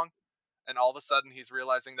how long?" And all of a sudden, he's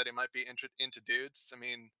realizing that he might be into dudes. I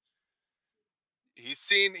mean, he's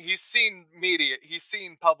seen media, he's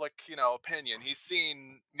seen public, opinion, he's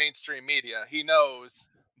seen mainstream media. He knows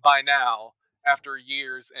by now, after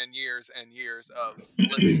years and years and years of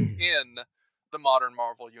living in the modern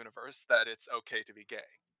Marvel universe, that it's okay to be gay.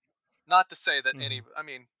 Not to say that I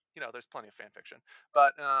mean, there's plenty of fan fiction,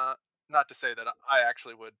 but not to say that I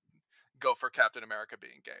actually would go for Captain America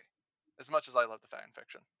being gay. As much as I love the fan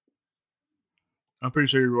fiction. I'm pretty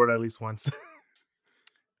sure you wrote it at least once.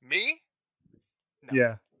 Me? No.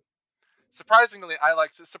 Yeah. Surprisingly,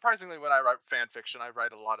 when I write fan fiction, I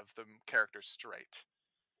write a lot of the characters straight.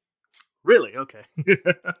 Really? Okay.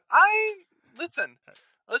 Listen.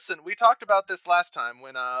 We talked about this last time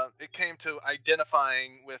when it came to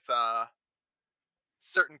identifying with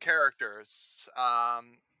certain characters. I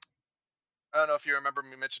don't know if you remember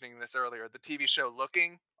me mentioning this earlier. The TV show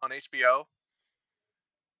Looking on HBO.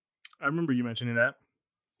 I remember you mentioning that.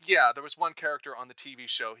 Yeah, there was one character on the TV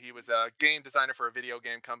show. He was a game designer for a video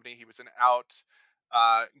game company. He was an out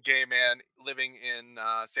gay man living in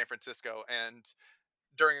San Francisco, and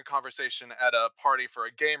during a conversation at a party for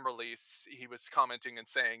a game release, he was commenting and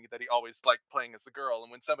saying that he always liked playing as the girl.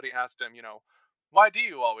 And when somebody asked him, why do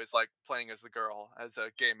you always like playing as the girl as a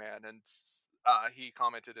gay man? And he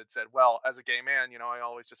commented and said, well, as a gay man, I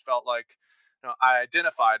always just felt like, I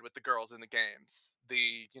identified with the girls in the games.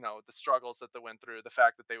 The struggles that they went through, the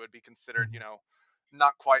fact that they would be considered,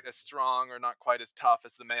 not quite as strong or not quite as tough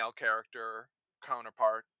as the male character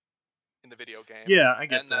counterpart in the video game, Yeah, I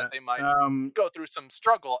get and that that. they might go through some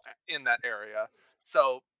struggle in that area.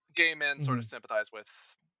 So gay men sort of sympathize with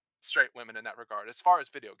straight women in that regard, as far as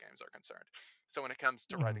video games are concerned. So when it comes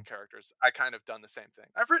to writing characters, I kind of done the same thing.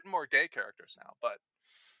 I've written more gay characters now, but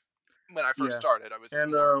when I first started, I was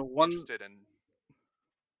and more interested in.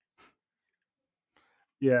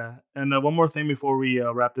 Yeah, and one more thing before we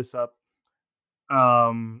wrap this up.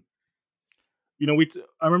 I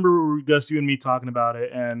remember Gus, you and me talking about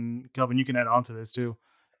it, and Kelvin, you can add on to this too.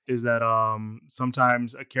 Is that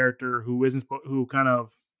sometimes a character who kind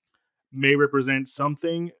of may represent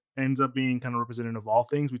something ends up being kind of representative of all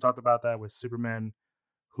things. We talked about that with Superman,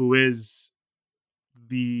 who is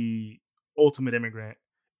the ultimate immigrant,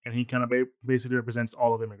 and he kind of basically represents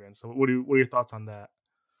all of immigrants. So, what are your thoughts on that?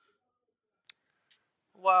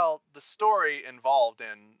 Well, the story involved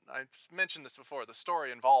in, I mentioned this before, the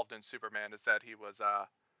story involved in Superman is that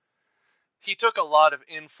he took a lot of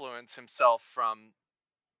influence himself from.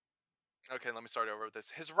 Okay, let me start over with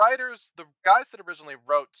this. His writers, the guys that originally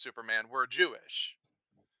wrote Superman, were Jewish.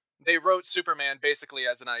 They wrote Superman basically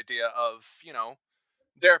as an idea of,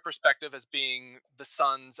 their perspective as being the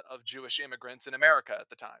sons of Jewish immigrants in America at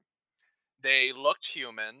the time. They looked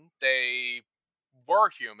human. They were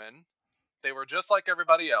human. They were just like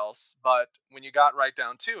everybody else. But when you got right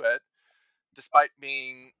down to it, despite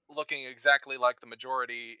looking exactly like the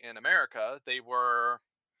majority in America, they were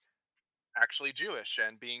actually Jewish,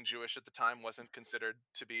 and being Jewish at the time wasn't considered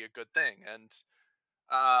to be a good thing. And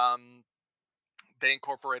um, they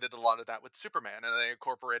incorporated a lot of that with Superman, and they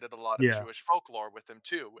incorporated a lot of Yeah. Jewish folklore with him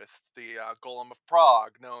too, with the Golem of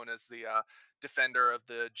Prague, known as the defender of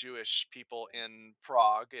the Jewish people in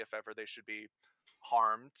Prague, if ever they should be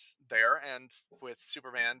harmed there, and with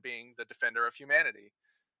Superman being the defender of humanity,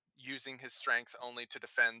 using his strength only to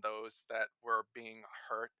defend those that were being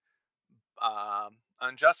hurt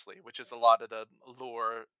unjustly, which is a lot of the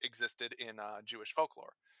lore existed in Jewish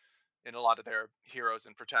folklore, in a lot of their heroes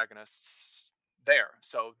and protagonists there.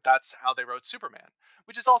 So that's how they wrote Superman,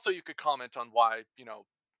 which is also, you could comment on why,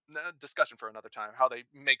 discussion for another time, how they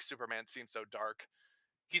make Superman seem so dark.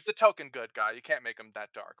 He's the token good guy. You can't make him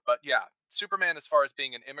that dark. But yeah, Superman, as far as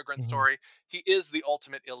being an immigrant story, he is the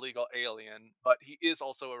ultimate illegal alien, but he is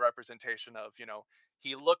also a representation of,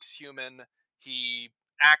 he looks human, he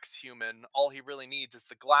acts human. All he really needs is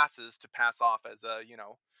the glasses to pass off as a,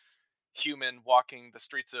 human walking the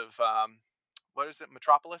streets of what is it,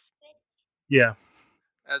 Metropolis? Yeah.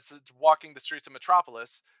 As walking the streets of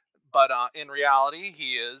Metropolis, but in reality,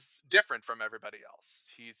 he is different from everybody else.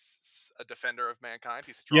 He's a defender of mankind.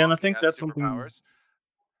 He's strong. Yeah, and I He think has that's something. superpowers.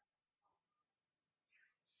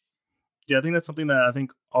 Yeah, I think that's something that I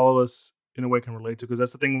think all of us in a way can relate to, because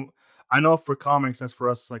that's the thing. I know for comics, that's for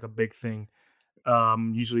us like a big thing.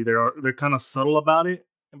 Usually they're kind of subtle about it,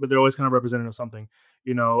 but they're always kind of representative of something.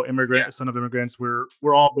 Son of immigrants. We're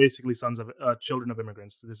all basically sons of children of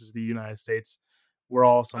immigrants. This is the United States. We're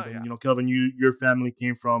all something. Oh, yeah. Kelvin, your family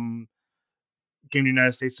came to the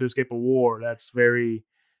United States to escape a war. That's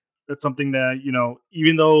something that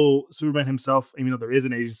even though Superman himself, even though there is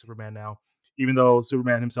an Asian Superman now, even though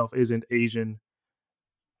Superman himself isn't Asian,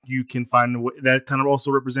 you can find that kind of also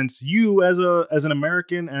represents you as an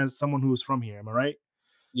American, as someone who is from here. Am I right?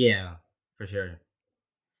 Yeah, for sure.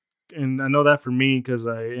 And I know that for me, because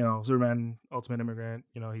Superman, ultimate immigrant.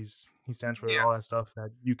 He stands for Yeah. all that stuff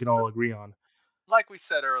that you can all agree on. Like we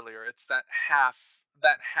said earlier, it's that half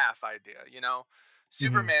idea.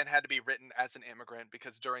 Superman had to be written as an immigrant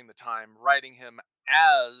because during the time, writing him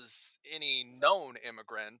as any known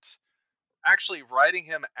immigrant actually writing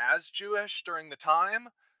him as Jewish during the time,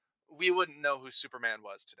 we wouldn't know who Superman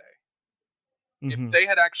was today. If Mm-hmm. they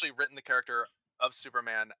had actually written the character of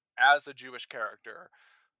Superman as a Jewish character,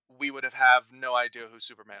 we would have no idea who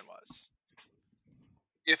Superman was.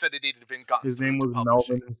 If it had even gotten His through name to was Melvin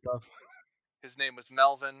publishing. and stuff. His name was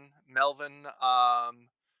Melvin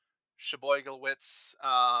Sheboygalowitz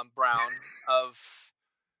Brown of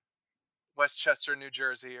Westchester, New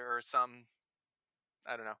Jersey, or some,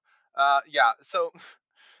 I don't know. Yeah, so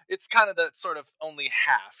it's kind of that sort of only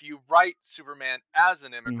half. You write Superman as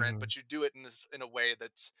an immigrant, Mm-hmm. but you do it in a way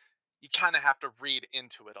that you kind of have to read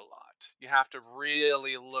into it a lot. You have to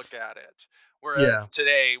really look at it. Yeah. Whereas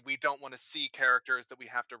today, we don't want to see characters that we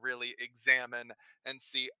have to really examine and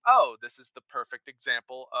see, oh, this is the perfect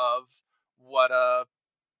example of what a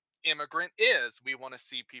immigrant is. We want to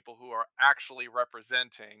see people who are actually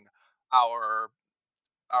representing our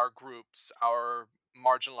groups, our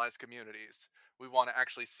marginalized communities. We want to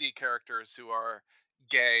actually see characters who are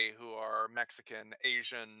gay, who are Mexican,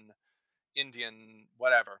 Asian, Indian,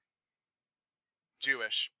 whatever,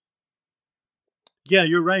 Jewish. Yeah,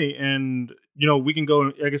 you're right. And we can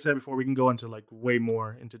go, like I said before, we can go into like way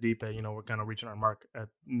more into detail. We're kind of reaching our mark at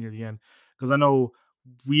near the end, because I know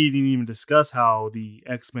we didn't even discuss how the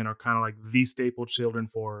X-Men are kind of like the staple children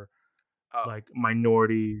for Oh, like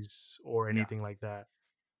minorities or yeah. anything like that.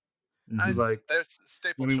 Because Mhm. like, There's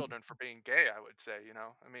staple I mean, children for being gay, I would say,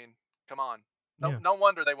 I mean, come on. No yeah, no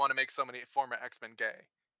wonder they want to make so many former X-Men gay.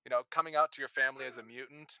 Coming out to your family as a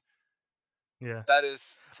mutant, yeah. that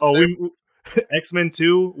is Oh, they're X-Men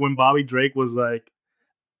 2, when Bobby Drake was like,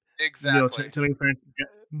 exactly. telling his parents,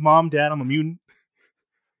 "Mom, Dad, I'm a mutant."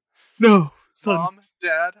 No, son. Mom,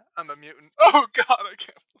 Dad, I'm a mutant. Oh god, I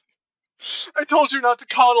can't. I told you not to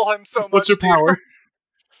coddle him so What's your much, dear. power?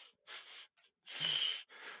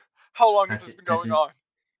 How long has Touch this it, been going on?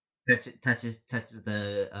 touches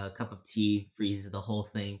the cup of tea, freezes the whole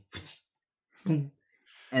thing, and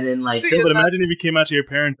then like, See, Yeah, but and imagine if you came out to your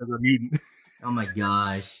parents as a mutant. oh my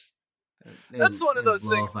gosh, that's one of it'd those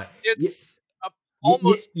blow things. apart. It's a You,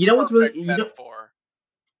 almost you know what's really perfect metaphor.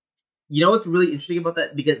 you know what's really interesting about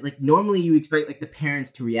that, because like normally you expect like the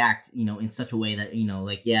parents to react in such a way that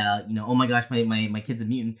like, yeah, oh my gosh, my kid's a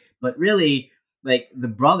mutant, but really like the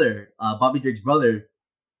brother, Bobby Drake's brother,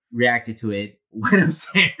 reacted to it, went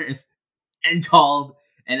upstairs and called,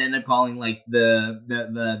 and ended up calling like the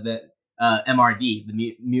MRD,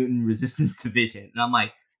 the Mutant Resistance Division, and I'm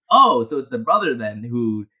like, oh, so it's the brother then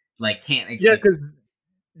who like can't Yeah, like, because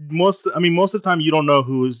most of the time you don't know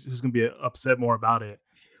who's gonna be upset more about it.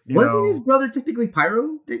 wasn't his brother technically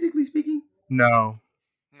Pyro, technically speaking? No,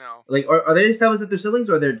 No. Like, are they established that they're siblings,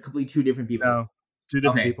 or are they completely two different people? no, two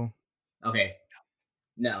different Okay, people. okay,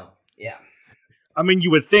 no, yeah, I mean,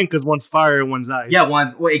 you would think, because one's fire and one's ice. yeah.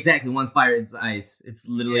 Exactly. One's fire, it's ice. It's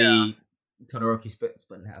Yeah. literally Todoroki split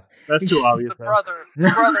in half. That's too obvious. The Though. brother, the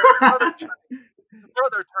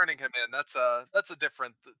brother turning him in. That's a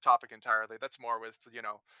different topic entirely. That's more with the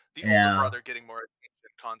older Yeah. brother getting more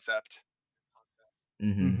attention concept.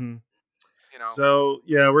 Mm-hmm. Mm-hmm. You know. So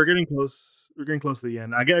yeah, we're getting close. We're getting close to the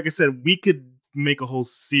end. Like I said, we could make a whole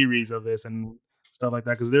series of this and stuff like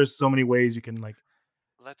that, because there's so many ways you can like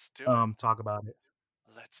Let's do it. talk about it.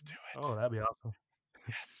 Let's do it. Oh, that'd be awesome.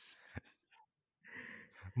 Yes.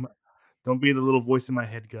 Don't be the little voice in my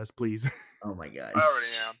head, Gus, please. Oh my gosh. I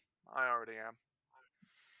already am.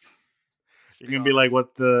 Let's You're be gonna be like honest.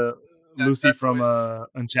 what the Lucy That from voice.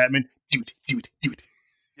 Enchantment. Do it.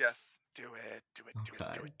 Yes. Do it. Do it. Oh, Do it.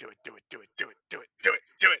 God. Do it. Do it. Do it. Do it. Do it. Do it. Do it.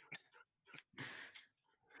 Do it.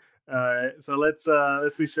 All right, so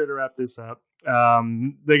let's be sure to wrap this up. But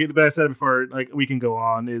I said before, like we can go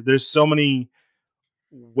on. There's so many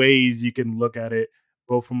ways you can look at it,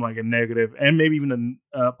 both from like a negative and maybe even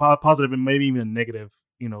a positive and maybe even a negative.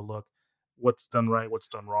 Look, what's done right, what's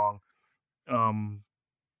done wrong.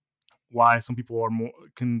 Why some people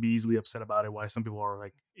can be easily upset about it. Why some people are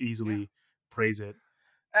like easily praise it.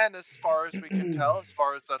 And as far as we can tell, as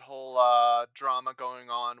far as that whole drama going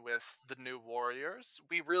on with the New Warriors,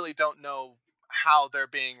 we really don't know how they're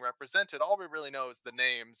being represented. All we really know is the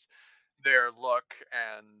names, their look,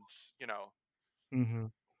 and Mm-hmm.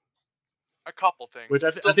 a couple things. Which We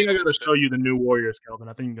I still think need I a gotta little bit. show you the New Warriors, Kelvin.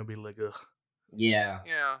 I think you're gonna be like, ugh. Yeah.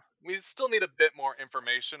 Yeah, we still need a bit more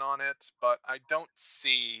information on it, but I don't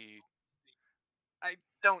see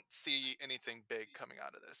anything big coming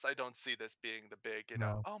out of this. I don't see this being the big,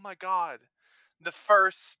 No. oh my god, the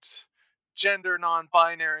first gender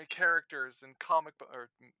non-binary characters in comic book, or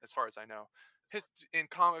as far as I know, in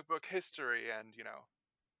comic book history, and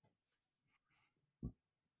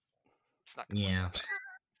it's not gonna work Yeah. that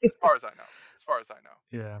way. As far as I know. As far as I know.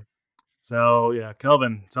 Yeah. So yeah,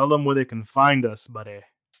 Kelvin, tell them where they can find us, buddy.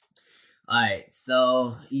 All right,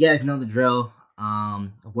 so you guys know the drill.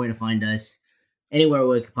 Of where to find us. Anywhere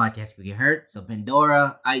where podcasts can get heard. So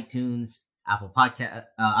Pandora, iTunes, Apple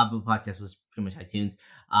Podcast was pretty much iTunes.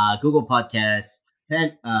 Google Podcasts,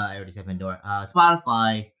 I already said Pandora.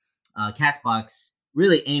 Spotify, Castbox.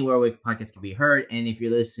 Really anywhere where podcasts can be heard. And if you're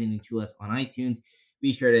listening to us on iTunes,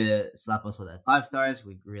 be sure to slap us with that 5 stars.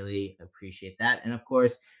 We really appreciate that. And of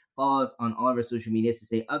course, follow us on all of our social medias to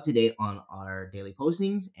stay up to date on our daily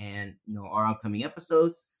postings and our upcoming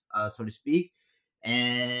episodes, so to speak.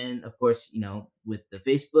 And of course, with the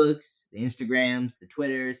Facebooks, the Instagrams, the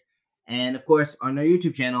Twitters, and of course on our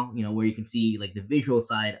YouTube channel, where you can see like the visual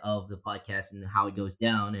side of the podcast and how it goes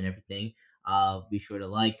down and everything. Be sure to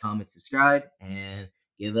like, comment, subscribe, and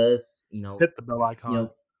give us, Hit the bell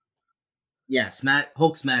icon.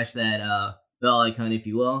 Hulk smash that bell icon, if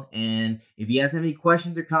you will. And if you guys have any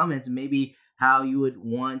questions or comments, maybe how you would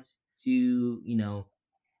want to,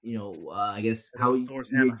 I guess how you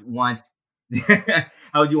would want,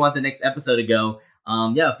 how would you want the next episode to go?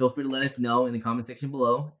 Feel free to let us know in the comment section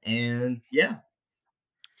below. And yeah,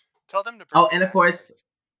 tell them to. Bring and of course,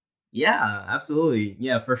 yeah, absolutely,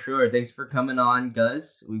 yeah, for sure. Thanks for coming on,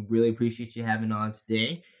 Gus. We really appreciate you having on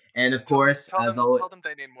today. And of course, as always, tell them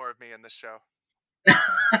they need more of me in this show.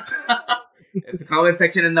 The comment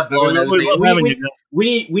section in the blowing.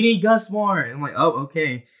 We need Gus more. And I'm like, oh,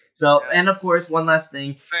 okay. So, yes. And of course, one last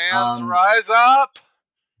thing. Fans, rise up.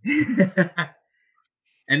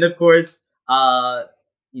 And of course, to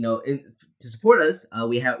support us,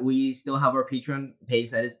 we still have our Patreon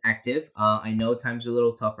page that is active. I know times are a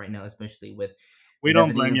little tough right now, especially with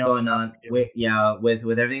everything that's going on. With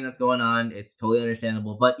everything that's going on, it's totally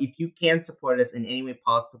understandable. But if you can support us in any way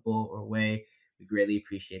possible or way, we greatly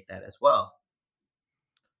appreciate that as well.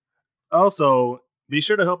 Also, be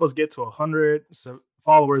sure to help us get to 100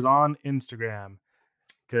 followers on Instagram,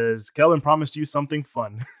 because Kellen promised you something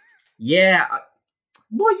fun. Yeah,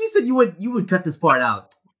 boy, you said you would cut this part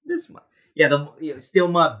out. Steal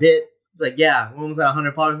my bit. It's like, yeah, when was at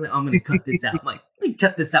 100 followers? Like, I'm gonna cut this out. I'm like, let me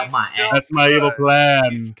cut this out my ass. That's my evil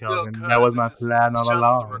plan, Kelvin. That was my plan all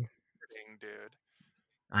along. Dude.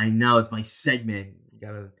 I know, it's my segment. You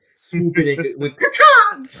gotta swoop it with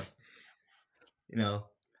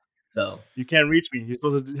so you can't reach me. You're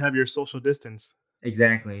supposed to have your social distance.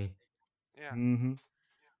 Exactly. Yeah. Mm-hmm.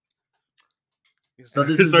 So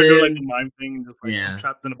this is doing like the mime thing, and just like I'm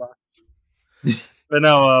trapped in a box. But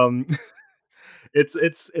no, it's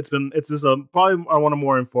probably one of the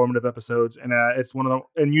more informative episodes, and it's one of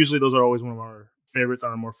the, and usually those are always one of our favorites,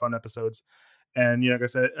 our more fun episodes. And like I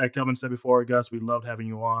said, like Kelvin said before, Gus, we loved having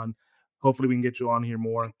you on. Hopefully, we can get you on here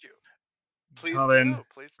more. Thank you. Please Kelvin, do.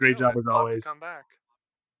 Please great job as always. Come back.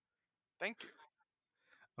 Thank you.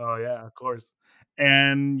 Oh yeah, of course.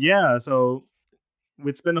 And yeah, so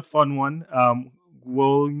it's been a fun one.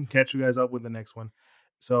 We'll catch you guys up with the next one.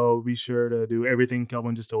 So be sure to do everything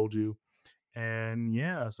Kelvin just told you. And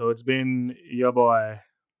yeah, so it's been your boy.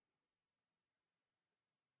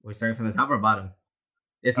 We're starting from the top or bottom?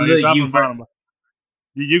 It's literally top and bottom.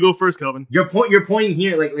 You go first, Kelvin. You're pointing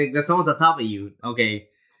here like there's someone's on top of you. Okay.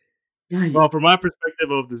 Well, from my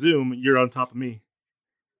perspective of the Zoom, you're on top of me.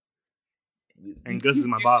 And Gus is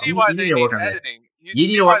my bottom. You see why they need editing. You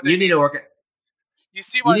need to work You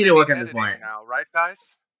see why you need to work on this more now, right, guys?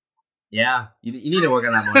 Yeah, you need to work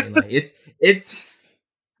on that more. Like, it's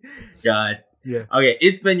God. Yeah. Okay,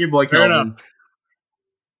 it's been your boy Kelvin.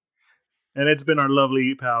 And it's been our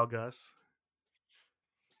lovely pal Gus.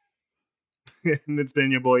 And it's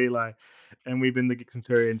been your boy Eli. And we've been the Geek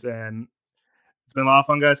Centurions. And it's been a lot of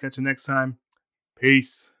fun, guys. Catch you next time.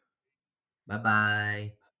 Peace.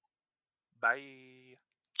 Bye-bye. Bye.